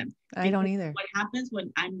without them. I don't Because either. what happens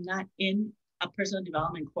when I'm not in a personal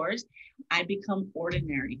development course, I become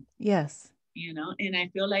ordinary, Yes. and I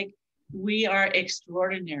feel like we are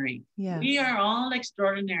extraordinary. We Yes. are all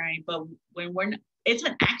extraordinary, but when we're not, it's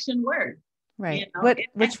an action word, Right. and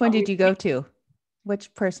Which one did you go to?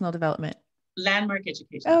 Which personal development? landmark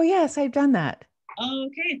education. Oh, yes, I've done that.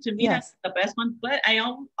 Okay, to me, that's Yes. the best one. But I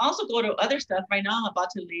also go to other stuff. Right now, I'm about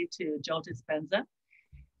to leave to Joe Dispenza.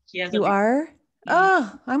 He has a, You are?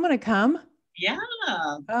 Oh, I'm going to come. yeah,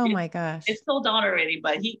 Oh it, my gosh. it's sold out already.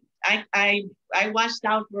 But I watched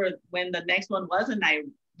out for when the next one was, and I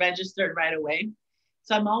registered right away.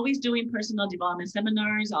 So I'm always doing personal development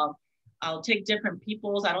seminars. I'll take different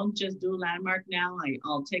people's. I don't just do landmark now.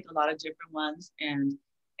 I'll take a lot of different ones. And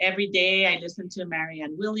every day I listen to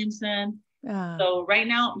Marianne Williamson. So right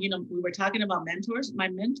now, we were talking about mentors. My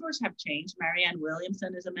mentors have changed. Marianne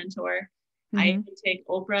Williamson is a mentor. I even take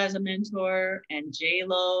Oprah as a mentor, and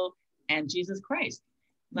J-Lo and Jesus Christ.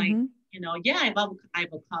 Like, yeah,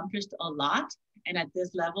 I've accomplished a lot. And at this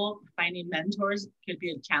level, finding mentors could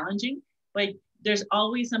be challenging, but there's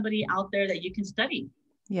always somebody out there that you can study.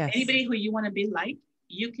 Yes. Anybody who you want to be like,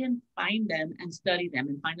 you can find them and study them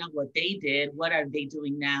and find out what they did. What are they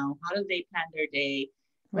doing now? How do they plan their day?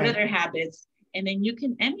 What are their habits? And then you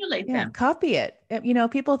can emulate them. Copy it.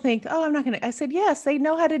 People think, oh, I'm not going to. I said, yes, they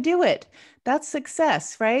know how to do it. That's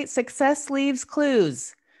success, right? Success leaves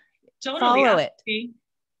clues. Totally. Follow it.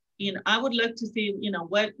 I would look to see,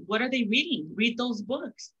 what are they reading? Read those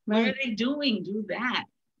books. Right. What are they doing? Do that.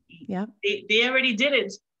 Yeah. They already did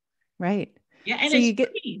it. Right. Yeah. And so you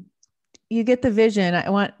get the vision.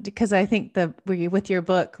 Because I think with your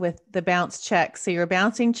book, with the bounce checks. So you're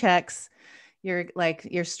bouncing checks.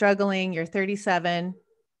 You're struggling. You're 37.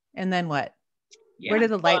 And then what? Yeah. Where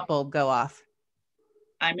did the light bulb go off?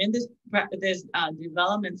 I'm in this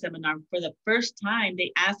development seminar. For the first time,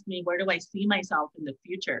 they asked me, where do I see myself in the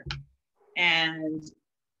future? And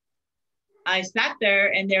I sat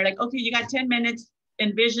there and they're like, okay, you got 10 minutes,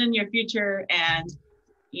 envision your future and,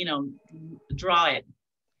 draw it.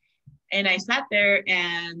 And I sat there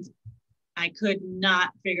and I could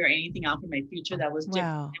not figure anything out for my future that was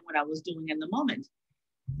different than what I was doing in the moment.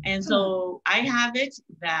 And so I have it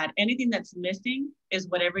that anything that's missing is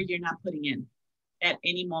whatever you're not putting in at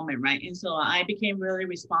any moment, right? And so I became really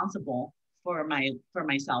responsible for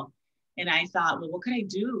myself. And I thought, well, what could I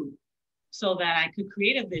do so that I could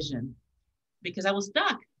create a vision? Because I was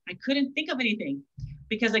stuck. I couldn't think of anything.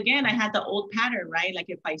 Because again, I had the old pattern, right? Like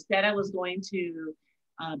if I said I was going to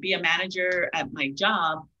be a manager at my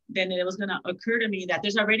job, then it was going to occur to me that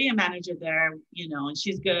there's already a manager there, and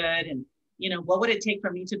she's good. And, what would it take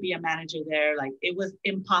for me to be a manager there? Like it was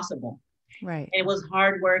impossible. Right. It was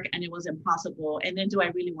hard work and it was impossible. And then do I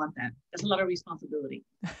really want that? That's a lot of responsibility.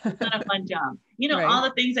 It's not a fun job. Right. All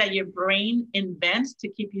the things that your brain invents to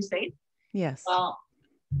keep you safe. Yes. Well,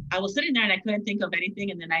 I was sitting there and I couldn't think of anything.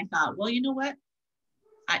 And then I thought, well, you know what?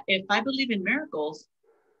 If I believe in miracles,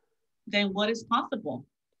 then what is possible?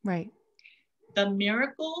 Right. The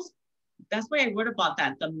miracles, that's why I wrote about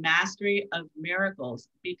that, the mastery of miracles,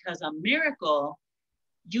 because a miracle,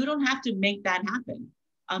 you don't have to make that happen.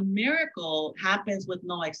 A miracle happens with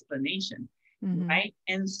no explanation, right?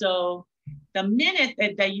 And so the minute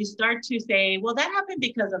that you start to say, well, that happened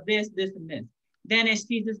because of this, this, and this, then it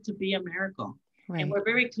ceases to be a miracle. Right. And we're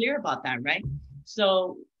very clear about that, right?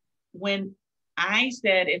 So when I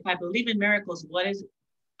said, if I believe in miracles, what is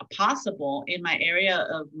possible in my area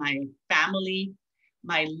of my family,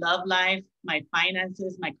 my love life, my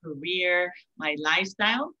finances, my career, my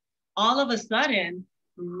lifestyle, all of a sudden,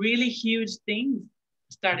 really huge things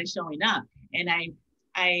started showing up. And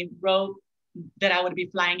I wrote that I would be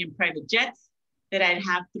flying in private jets, that I'd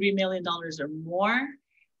have $3 million or more,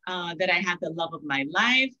 that I had the love of my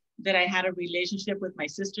life, that I had a relationship with my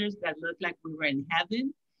sisters that looked like we were in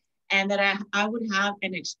heaven, and that I would have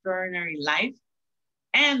an extraordinary life.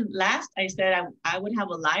 And last, I said I would have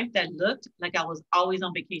a life that looked like I was always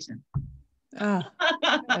on vacation. Oh,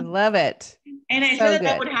 I love it. And I said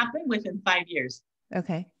that would happen within 5 years.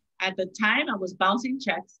 Okay. At the time, I was bouncing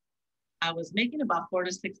checks. I was making about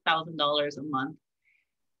 $4,000 to $6,000 a month.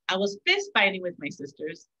 I was fist fighting with my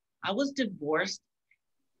sisters. I was divorced.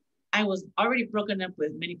 I was already broken up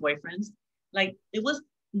with many boyfriends. Like it was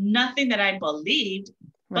nothing that I believed,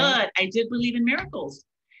 but I did believe in miracles.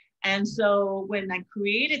 And so when I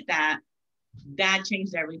created that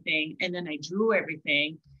changed everything. And then I drew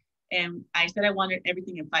everything. And I said I wanted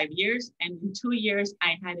everything in 5 years. And in 2 years,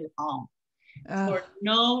 I had it all for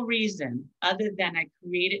no reason other than I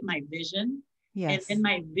created my vision. And Yes. then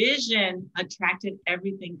my vision attracted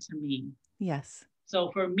everything to me. Yes. So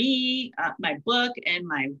for me, my book and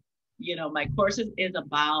my courses is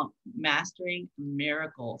about mastering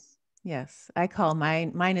miracles. Yes. I call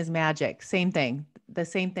mine is magic. Same thing. The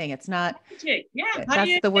same thing. It's not Magic. Yeah. How do that's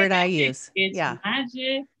you the say word I magic? use. It's Yeah.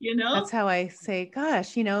 magic, That's how I say,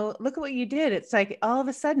 gosh, look at what you did. It's like all of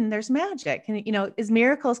a sudden there's magic. And, is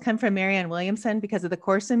miracles come from Marianne Williamson because of the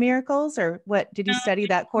Course in Miracles, or what? Did you study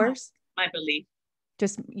that course? My belief.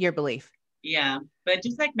 Just your belief. Yeah. But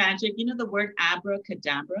just like magic, the word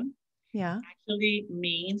abracadabra actually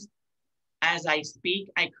means as I speak,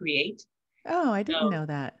 I create. Oh, I didn't know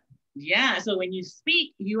that. Yeah. So when you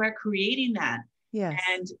speak, you are creating that. Yes.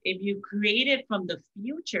 And if you create it from the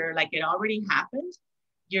future, like it already happened,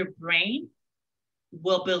 your brain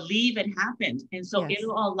will believe it happened. And so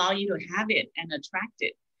it'll allow you to have it and attract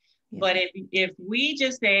it. Yeah. But if we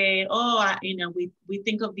just say, we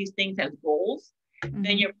think of these things as goals,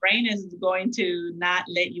 then your brain is going to not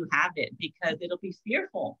let you have it because it'll be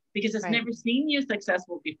fearful because it's never seen you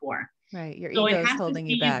successful before. Right. Your ego is holding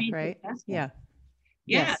you back, right? Successful. Yeah.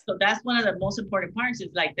 Yeah. Yes. So that's one of the most important parts is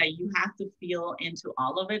like that you have to feel into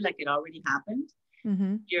all of it like it already happened.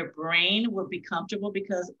 Mm-hmm. Your brain will be comfortable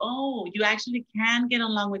because, you actually can get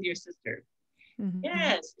along with your sister. Mm-hmm.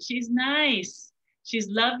 Yes, she's nice. She's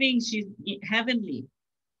loving. She's heavenly.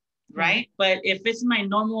 Right. But if it's my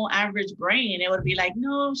normal average brain, it would be like,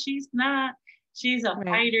 no, she's not. She's a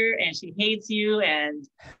fighter and she hates you and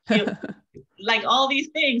like all these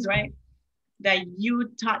things, right? That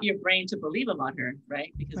you taught your brain to believe about her,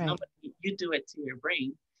 right? Because you do it to your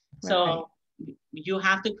brain. So you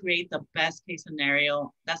have to create the best case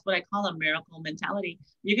scenario. That's what I call a miracle mentality.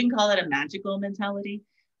 You can call it a magical mentality.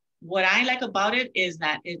 What I like about it is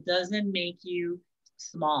that it doesn't make you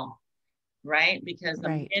small, right? Because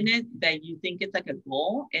the minute that you think it's like a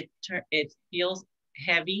goal, it feels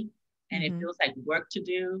heavy and it feels like work to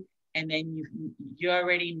do. And then you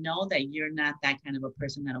already know that you're not that kind of a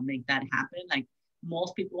person that'll make that happen. Like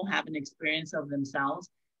most people have an experience of themselves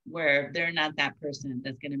where they're not that person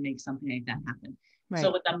that's going to make something like that happen. Right.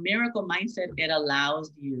 So with a miracle mindset, it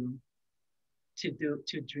allows you to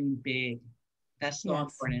dream big. That's so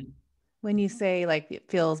important. When you say like it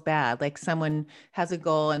feels bad, like someone has a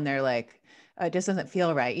goal and they're like, it just doesn't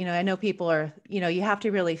feel right. I know people are, you have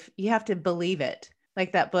to believe it.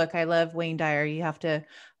 Like that book, I love Wayne Dyer. You have to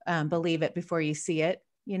believe it before you see it.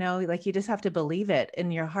 Like you just have to believe it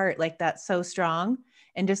in your heart. Like that's so strong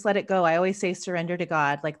and just let it go. I always say surrender to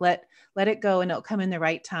God, like let it go and it'll come in the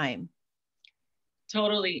right time.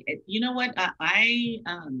 Totally. You know what? I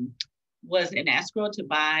was in escrow to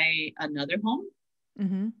buy another home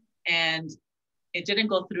and it didn't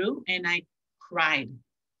go through and I cried.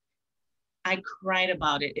 I cried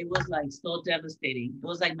about it. It was like so devastating. It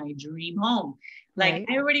was like my dream home. Like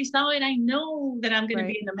I already saw it. I know that I'm going to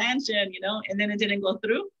be in the mansion, and then it didn't go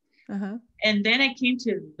through. And then I came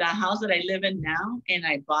to the house that I live in now and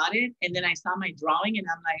I bought it. And then I saw my drawing and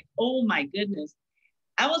I'm like, oh my goodness,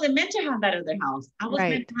 I wasn't meant to have that other house. I was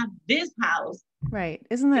meant to have this house. Right.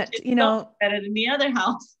 Isn't that, so better than the other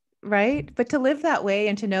house. Right. But to live that way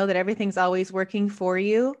and to know that everything's always working for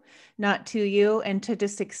you, not to you, and to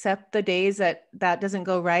just accept the days that doesn't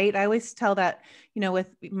go right. I always tell that, with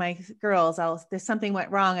my girls, if something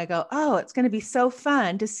went wrong, I go, oh, it's going to be so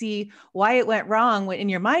fun to see why it went wrong when in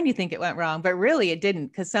your mind you think it went wrong, but really it didn't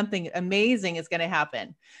because something amazing is going to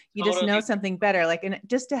happen. You just know something better. Like, and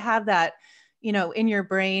just to have that, in your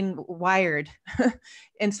brain wired,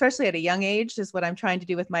 and especially at a young age is what I'm trying to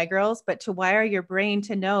do with my girls, but to wire your brain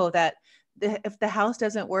to know that if the house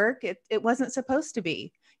doesn't work, it wasn't supposed to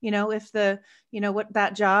be, if what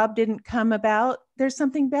that job didn't come about, there's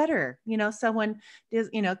something better, someone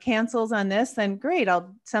is, cancels on this, then great,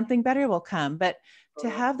 something better will come. But to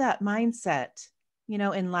have that mindset,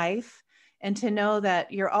 in life and to know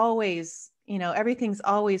that you're always, everything's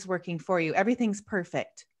always working for you. Everything's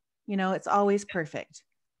perfect. It's always perfect.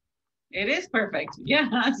 It is perfect.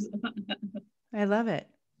 Yes. I love it.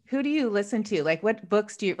 Who do you listen to? Like what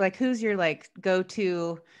books do you like? Who's your like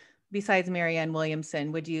go-to besides Marianne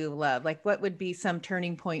Williamson would you love? Like what would be some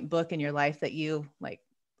turning point book in your life that you like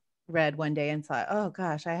read one day and thought, oh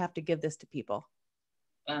gosh, I have to give this to people?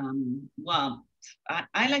 Well,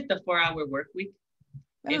 I like the 4-hour work week.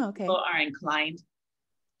 If people are inclined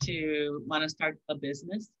to want to start a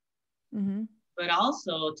business, but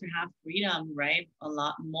also to have freedom, right?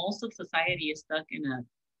 Most of society is stuck in a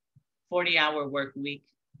 40-hour work week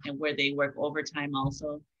and where they work overtime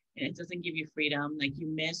also. and it doesn't give you freedom. Like you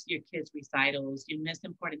miss your kids' recitals, you miss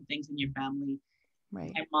important things in your family.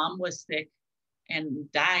 Right. My mom was sick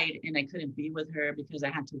and died, and I couldn't be with her because I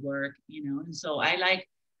had to work, And so I like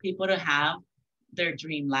people to have their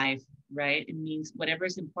dream life, right? It means whatever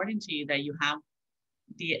is important to you, that you have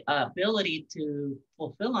the ability to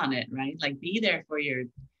fulfill on it, right? Like be there for your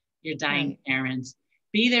dying parents,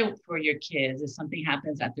 be there for your kids. If something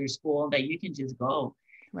happens at their school, that you can just go.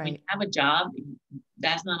 When you have a job,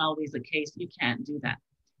 that's not always the case. You can't do that.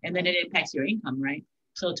 And then it impacts your income, right?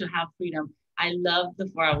 So to have freedom, I love the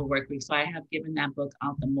 4-Hour Work Week. So I have given that book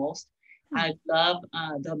out the most. I love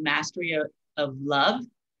The Mastery of Love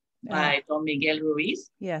by Don Miguel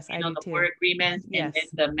Ruiz. Yes, I do the too. 4 Agreements, and then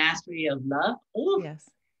The Mastery of Love. Oh, yes.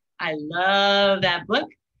 I love that book.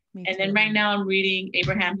 Me and too. Then right now I'm reading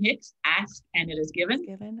Abraham Hicks, Ask and It Is Given.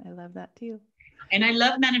 I love that too. And I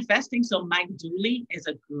love manifesting. So Mike Dooley is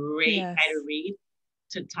a great guy to read,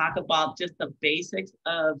 to talk about just the basics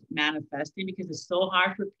of manifesting, because it's so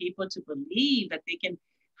hard for people to believe that they can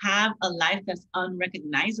have a life that's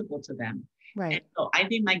unrecognizable to them. Right. And so I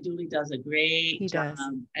think Mike Dooley does a great job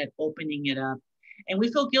at opening it up. And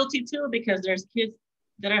we feel guilty too, because there's kids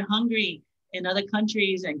that are hungry in other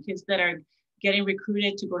countries, and kids that are getting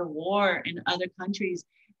recruited to go to war in other countries.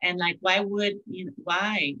 And like, why?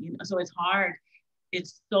 So it's hard.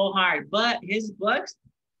 It's so hard. But his books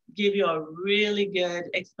give you a really good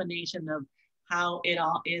explanation of how it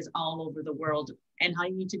all is all over the world, and how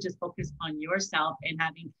you need to just focus on yourself and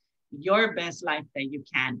having your best life that you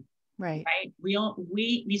can. Right.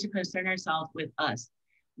 We need to concern ourselves with us.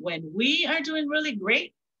 When we are doing really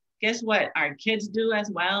great, guess what? Our kids do as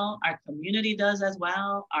well. Our community does as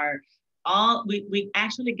well. We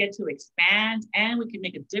actually get to expand, and we can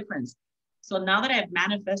make a difference. So now that I've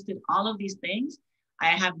manifested all of these things, I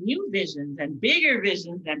have new visions and bigger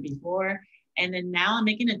visions than before. And then now I'm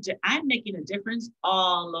making a difference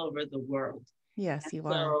all over the world. Yes, and you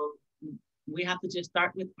are. So we have to just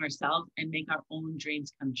start with ourselves and make our own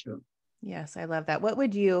dreams come true. Yes, I love that.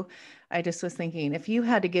 I just was thinking, if you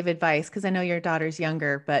had to give advice, because I know your daughter's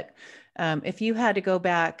younger, but if you had to go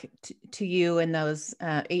back to you and those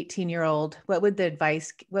 18-year-old, what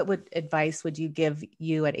advice would you give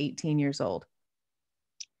you at 18 years old?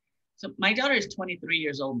 So my daughter is 23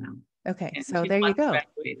 years old now. Okay, so there you go.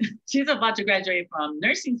 She's about to graduate from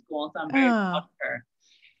nursing school, so I'm very proud of her.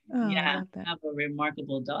 I have a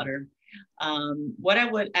remarkable daughter. What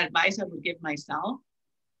advice I would give myself,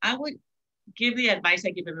 I would give the advice I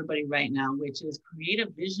give everybody right now, which is create a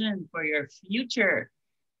vision for your future.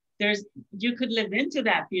 You could live into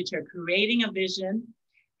that future, creating a vision,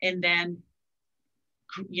 and then,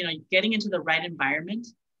 getting into the right environment,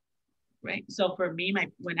 right? So for me,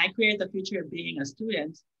 when I created the future of being a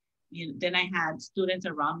student, then I had students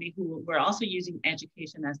around me who were also using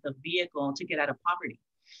education as the vehicle to get out of poverty.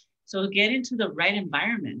 So get into the right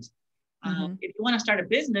environment. If you want to start a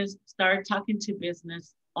business, start talking to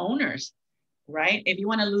business owners, right? If you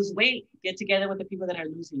want to lose weight, get together with the people that are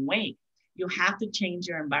losing weight. You have to change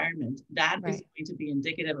your environment. That is going to be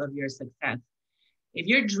indicative of your success. If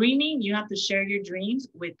you're dreaming, you have to share your dreams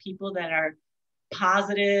with people that are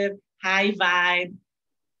positive, high vibe.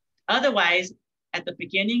 Otherwise, at the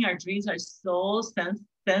beginning, our dreams are so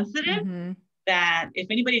sensitive that if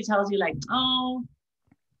anybody tells you like, oh,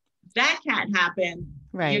 that can't happen,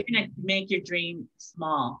 you're going to make your dream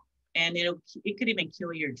small, and it could even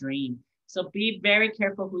kill your dream. So be very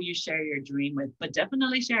careful who you share your dream with, but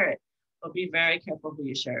definitely share it, but be very careful who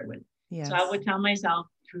you share it with. Yes. So I would tell myself,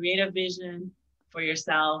 create a vision for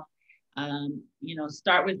yourself.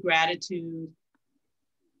 Start with gratitude.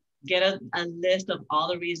 Get a list of all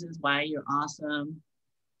the reasons why you're awesome,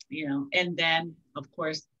 and then of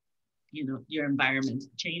course, your environment,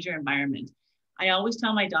 change your environment. I always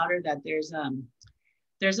tell my daughter that there's a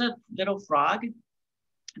little frog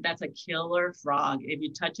that's a killer frog. If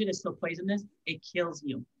you touch it, it's so poisonous, it kills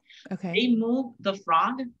you. Okay. They move the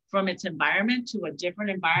frog from its environment to a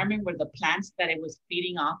different environment where the plants that it was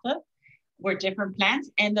feeding off of were different plants,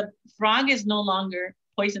 and the frog is no longer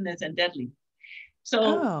poisonous and deadly.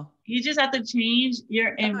 So you just have to change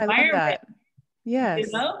your environment. I love that. Yes.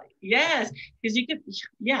 Yes.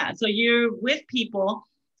 Because so you're with people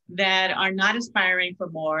that are not aspiring for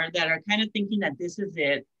more, that are kind of thinking that this is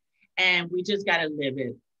it, and we just got to live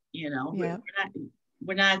it.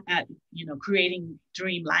 We're not creating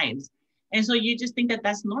dream lives. And so you just think that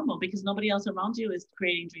that's normal because nobody else around you is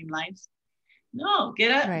creating dream lives. No,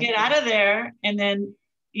 get out of there, and then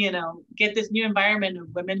get this new environment of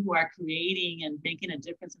women who are creating and making a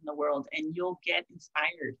difference in the world, and you'll get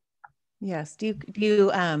inspired. Yes. Do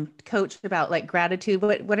you coach about like gratitude?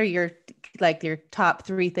 What are your like your top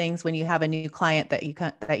 3 things when you have a new client that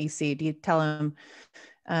you see? Do you tell them,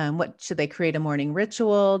 what should they create a morning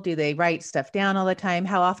ritual? Do they write stuff down all the time?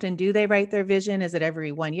 How often do they write their vision? Is it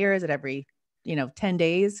every 1 year? Is it every, 10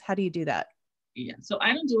 days? How do you do that? Yeah. So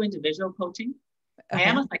I don't do individual coaching. I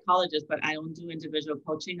am a psychologist, but I don't do individual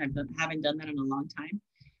coaching. Haven't done that in a long time.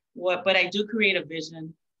 But I do create a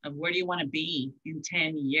vision of where do you want to be in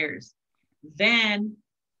 10 years. Then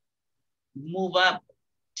move up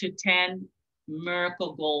to 10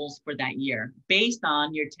 miracle goals for that year based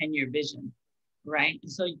on your 10-year vision, right?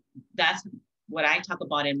 So that's what I talk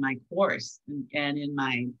about in my course and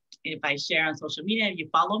if I share on social media and you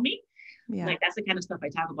follow me, like that's the kind of stuff I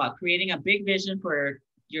talk about, creating a big vision for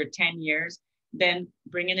your 10 years, then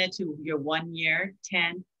bringing it to your 1 year,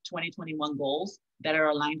 10, 2021 goals that are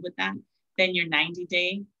aligned with that, then your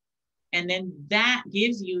 90-day, and then that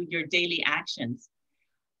gives you your daily actions.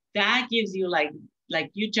 That gives you like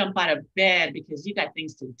you jump out of bed because you got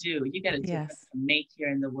things to do. You got a difference to make here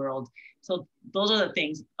in the world. So those are the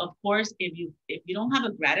things. Of course, if you don't have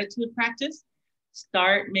a gratitude practice,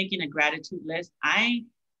 start making a gratitude list. I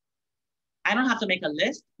don't have to make a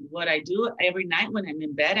list. What I do every night when I'm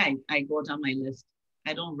in bed, I go down my list.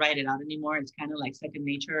 I don't write it out anymore. It's kind of like second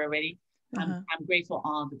nature already. I'm grateful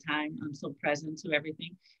all the time. I'm so present to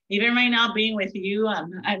everything. Even right now, being with you,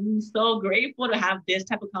 I'm so grateful to have this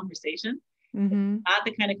type of conversation. Mm-hmm. It's not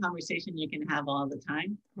the kind of conversation you can have all the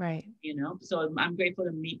time. Right. So I'm grateful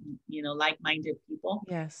to meet, like-minded people.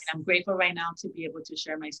 Yes. And I'm grateful right now to be able to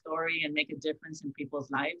share my story and make a difference in people's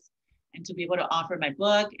lives and to be able to offer my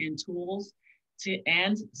book and tools to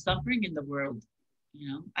end suffering in the world.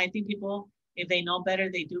 I think people, if they know better,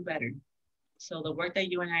 they do better. So the work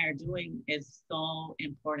that you and I are doing is so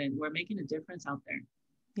important. We're making a difference out there.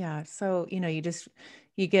 Yeah. So,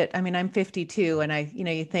 you get, I'm 52 and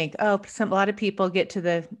you think, a lot of people get to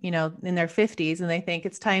the, in their 50s and they think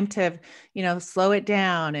it's time to, slow it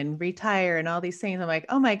down and retire and all these things. I'm like,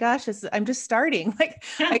 oh my gosh, I'm just starting. Like,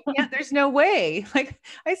 I can't, there's no way. Like,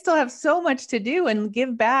 I still have so much to do and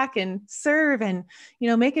give back and serve and,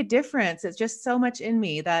 make a difference. It's just so much in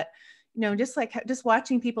me that, just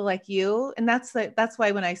watching people like you. And that's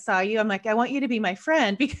why when I saw you, I'm like, I want you to be my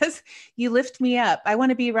friend because you lift me up. I want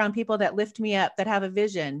to be around people that lift me up, that have a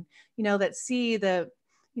vision, that see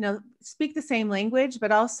speak the same language,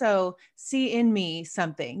 but also see in me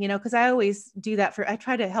something, because I always do that I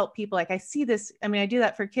try to help people. Like I see this, I do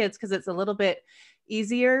that for kids because it's a little bit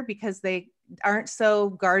easier because they aren't so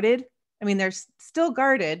guarded. They're still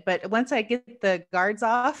guarded, but once I get the guards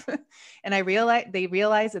off and they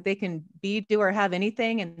realize that they can be, do, or have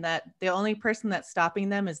anything. And that the only person that's stopping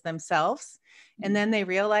them is themselves. And then they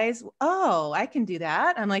realize, oh, I can do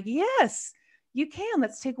that. I'm like, yes, you can.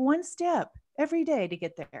 Let's take one step every day to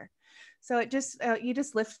get there. So it just, you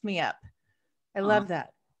just lift me up. I love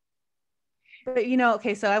that. But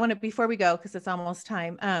okay. So I want to, before we go, cause it's almost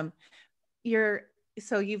time.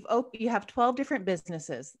 You have 12 different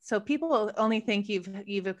businesses. So people only think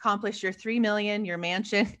you've accomplished your 3 million, your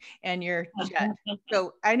mansion and your jet.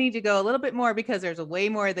 So I need to go a little bit more because there's a way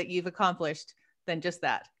more that you've accomplished than just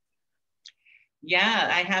that. Yeah,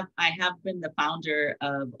 I have been the founder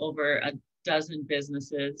of over a dozen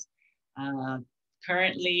businesses.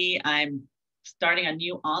 Currently, I'm starting a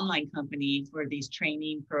new online company for these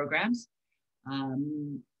training programs.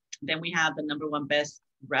 Then we have the #1 best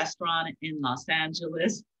restaurant in Los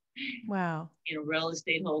Angeles. Wow. Real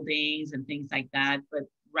estate holdings and things like that. But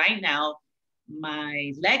right now,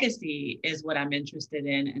 my legacy is what I'm interested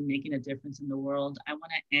in and making a difference in the world. I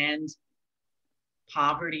want to end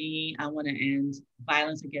poverty. I want to end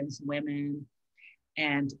violence against women.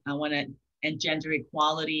 And I want to end gender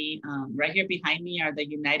equality. Right here behind me are the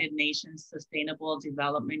United Nations Sustainable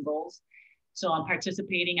Development Goals. So I'm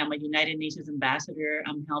participating. I'm a United Nations ambassador.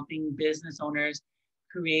 I'm helping business owners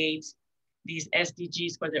create these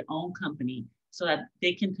SDGs for their own company so that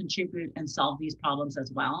they can contribute and solve these problems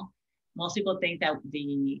as well. Most people think that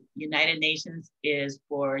the United Nations is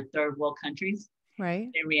for third world countries. Right.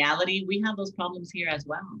 In reality, we have those problems here as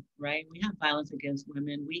well, right? We have violence against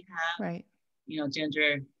women. We have, right.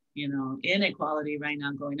 Gender, inequality right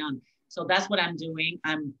now going on. So that's what I'm doing.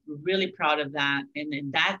 I'm really proud of that.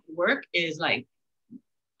 And that work is like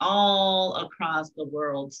all across the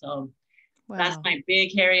world. So that's my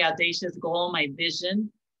big, hairy, audacious goal. My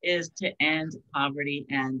vision is to end poverty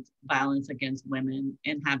and violence against women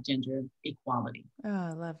and have gender equality. Oh, I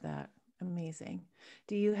love that. Amazing.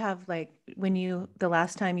 Do you have the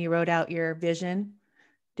last time you wrote out your vision,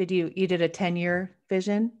 you did a 10-year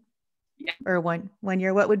vision? Yeah. Or one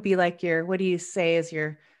year? What would be what do you say is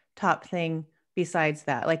your top thing besides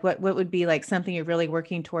that? Like what would be like something you're really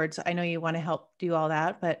working towards? I know you want to help do all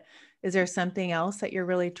that, but is there something else that you're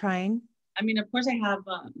really trying? I mean, of course, I have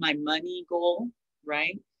my money goal,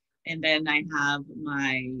 right? And then I have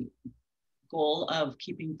my goal of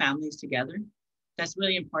keeping families together. That's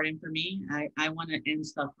really important for me. I want to end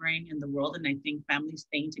suffering in the world, and I think families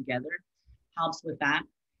staying together helps with that.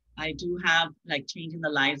 I do have like changing the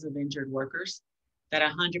lives of injured workers, that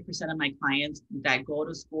 100% of my clients that go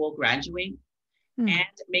to school graduate, Hmm. and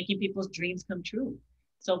making people's dreams come true.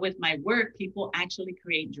 So with my work, people actually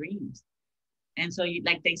create dreams. And so, you,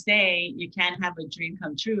 like they say, you can't have a dream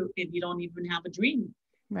come true if you don't even have a dream.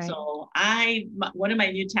 Right. So one of my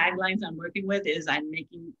new taglines I'm working with is I'm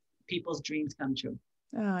making people's dreams come true.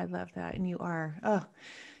 Oh, I love that. And you are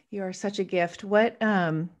such a gift.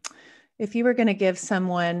 If you were going to give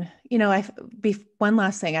someone, one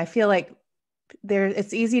last thing, I feel like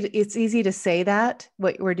it's easy to say that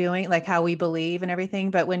what we're doing, like how we believe and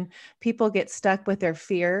everything. But when people get stuck with their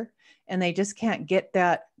fear and they just can't get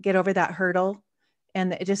over that hurdle,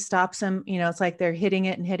 and it just stops them, it's like they're hitting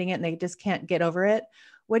it and they just can't get over it.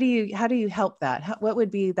 How do you help that? What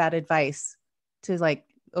would be that advice to like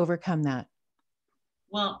overcome that?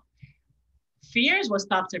 Well, fear is what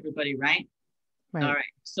stops everybody, right? All Right. right.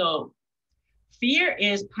 So fear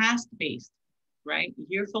is past based, right?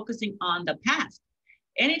 You're focusing on the past.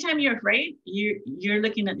 Anytime you're afraid, you're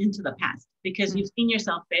looking into the past because you've seen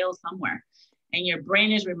yourself fail somewhere, and your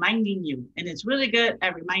brain is reminding you, and it's really good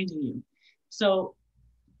at reminding you. So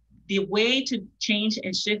the way to change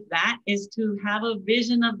and shift that is to have a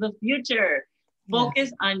vision of the future. Focus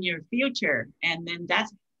Yes. on your future, and then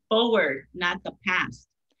that's forward, not the past.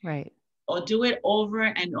 Right. Or do it over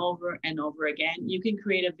and over and over again. You can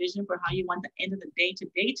create a vision for how you want the end of the day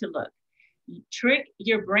to look. Trick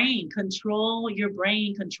your brain, control your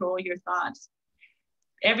brain, control your thoughts.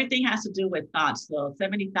 Everything has to do with thoughts. So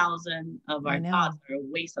 70,000 of I our thoughts know. are a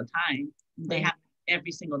waste of time. They Right. happen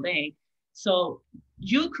every single day. So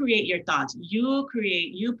you create your thoughts. You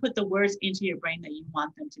put the words into your brain that you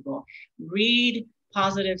want them to go. Read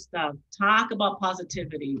positive stuff. Talk about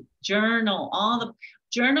positivity. Journal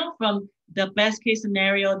from the best case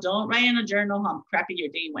scenario. Don't write in a journal how crappy your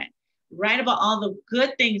day went. Write about all the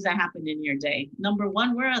good things that happened in your day. Number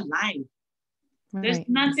one, we're alive. There's Right.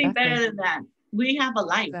 nothing better Exactly. than that. We have a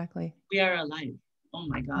life. Exactly. We are alive. Oh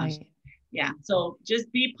my gosh. Right. Yeah. So just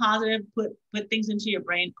be positive, put things into your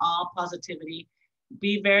brain, all positivity.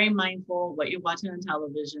 Be very mindful what you're watching on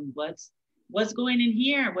television. What's going in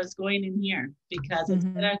here? What's going in here? Because it's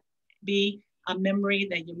Mm-hmm. gonna be a memory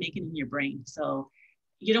that you're making in your brain. So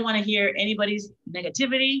you don't want to hear anybody's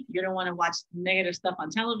negativity. You don't want to watch negative stuff on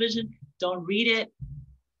television. Don't read it.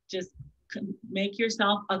 Just make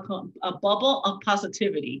yourself a bubble of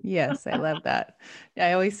positivity. Yes, I love that.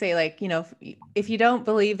 I always say, like, if you don't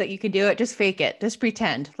believe that you can do it, just fake it. Just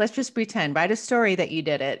pretend. Let's just pretend. Write a story that you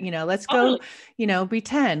did it. Let's go, Totally.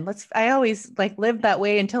 pretend. I always like lived that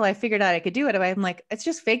way until I figured out I could do it. I'm like, it's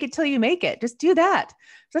just fake it till you make it. Just do that.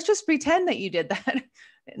 Let's just pretend that you did that.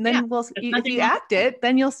 And Yeah. then There's if nothing you wrong with act that. it,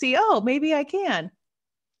 then you'll see, oh, maybe I can.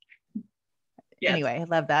 Yes. Anyway, I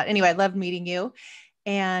love that. Anyway, I love meeting you.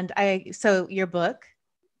 So your book,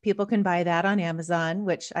 people can buy that on Amazon,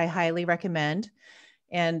 which I highly recommend.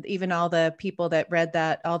 And even all the people that read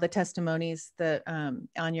that, all the testimonies that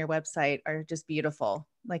on your website are just beautiful,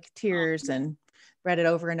 like tears, Um, and read it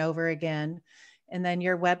over and over again. And then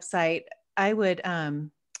your website, I would,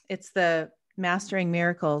 it's the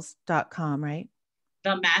masteringmiracles.com, right?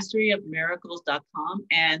 themasteryofmiracles.com.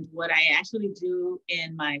 And what I actually do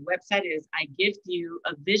in my website is I give you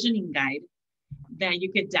a visioning guide that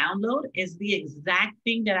you could download. Is the exact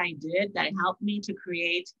thing that I did that helped me to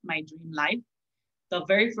create my dream life. The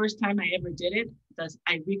very first time I ever did it,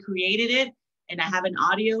 I recreated it, and I have an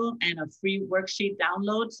audio and a free worksheet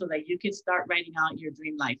download so that you can start writing out your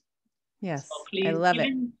dream life. So Yes, I please, love it.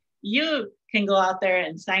 even you can go out there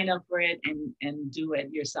and sign up for it and do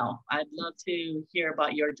it yourself. I'd love to hear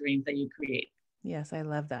about your dreams that you create. Yes, I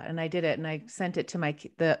love that. And I did it, and I sent it to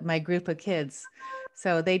my group of kids.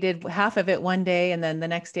 So they did half of it one day, and then the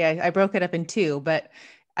next day I broke it up in two. But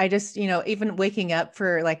I just, even waking up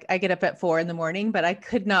for, like, I get up at 4 a.m, but I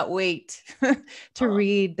could not wait to Oh,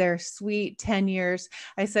 read their sweet 10 years.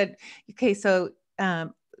 I said, okay, so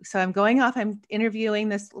I'm going off, I'm interviewing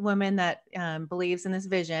this woman that believes in this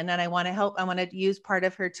vision, and I want to help. I want to use part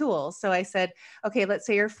of her tools. So I said, okay, let's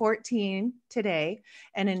say you're 14 today,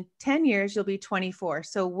 and in 10 years, you'll be 24.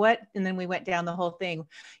 So and then we went down the whole thing,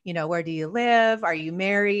 where do you live? Are you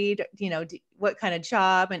married? What kind of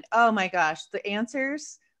job? And oh my gosh, the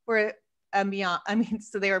answers were beyond,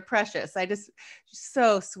 so they were precious.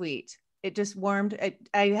 So sweet. it just warmed.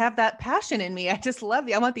 I have that passion in me. I just love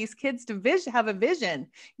it. I want these kids to have a vision,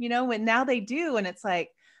 when now they do. And it's like,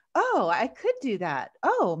 oh, I could do that.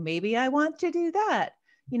 Oh, maybe I want to do that.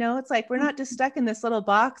 It's like, we're not just stuck in this little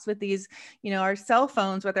box with these, our cell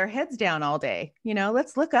phones with our heads down all day.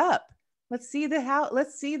 Let's look up. Let's see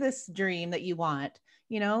let's see this dream that you want,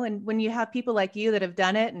 and when you have people like you that have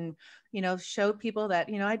done it and, showed people that,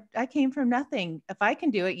 I came from nothing. If I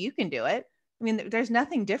can do it, you can do it. I mean, there's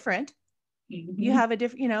nothing different. Mm-hmm. You have a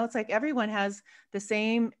different, it's like everyone has the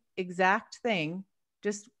same exact thing.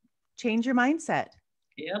 Just change your mindset.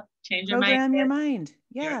 Yep. Change your Program mindset, your mind.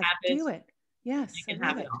 your Yeah. habits. Do it. Yes. You can I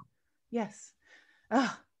love have it it. all. Yes.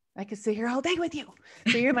 Oh, I could sit here all day with you.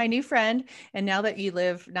 So you're my new friend. And now that you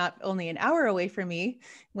live not only an hour away from me,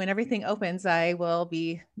 when everything opens, I will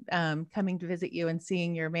be coming to visit you and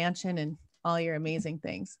seeing your mansion and all your amazing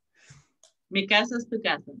things. Mi casa es tu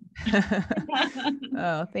casa.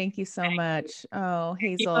 Oh, thank you so much. Oh,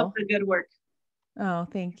 Hazel. Keep up the good work. Oh,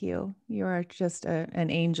 thank you. You are just an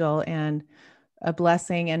angel and a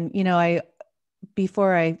blessing. And,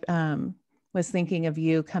 before I was thinking of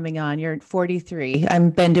you coming on, you're 43.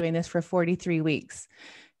 I've been doing this for 43 weeks.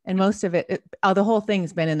 And most of the whole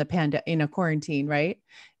thing's been in the quarantine, right?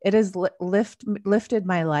 It has lifted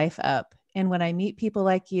my life up. And when I meet people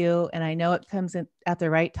like you, and I know it comes in at the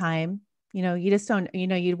right time, you just don't,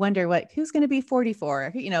 you wonder who's going to be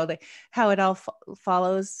 44, how it all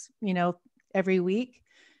follows, every week.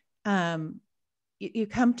 You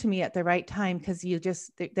come to me at the right time because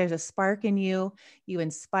there's a spark in you. You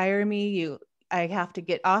inspire me. I have to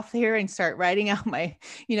get off here and start writing out my,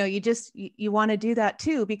 you want to do that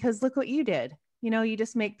too, because look what you did. You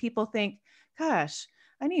just make people think, gosh,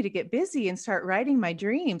 I need to get busy and start writing my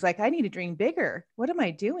dreams. Like I need to dream bigger. What am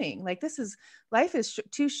I doing? Like life is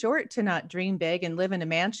too short to not dream big and live in a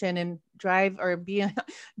mansion and drive or be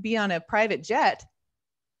on a private jet.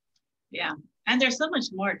 Yeah. And there's so much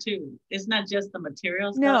more too. It's not just the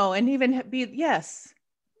material stuff. No, and even just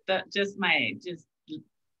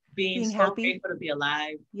being so happy. grateful to be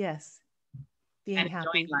alive. Yes. Being and happy.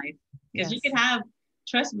 Enjoying life. Because you could have,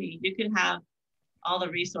 trust me, you could have all the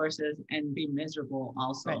resources and be miserable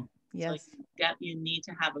also. Right. Yes. So you need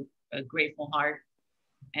to have a grateful heart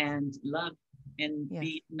and love and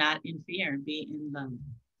be not in fear, be in love.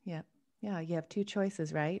 Yep. Yeah. You have two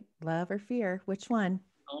choices, right? Love or fear. Which one?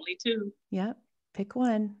 Only two. Yep. Pick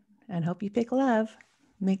one and hope you pick love.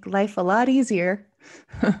 Make life a lot easier.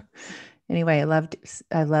 Anyway,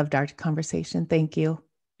 I loved our conversation. Thank you.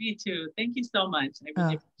 Me too. Thank you so much. I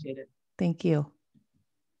really appreciate it. Thank you.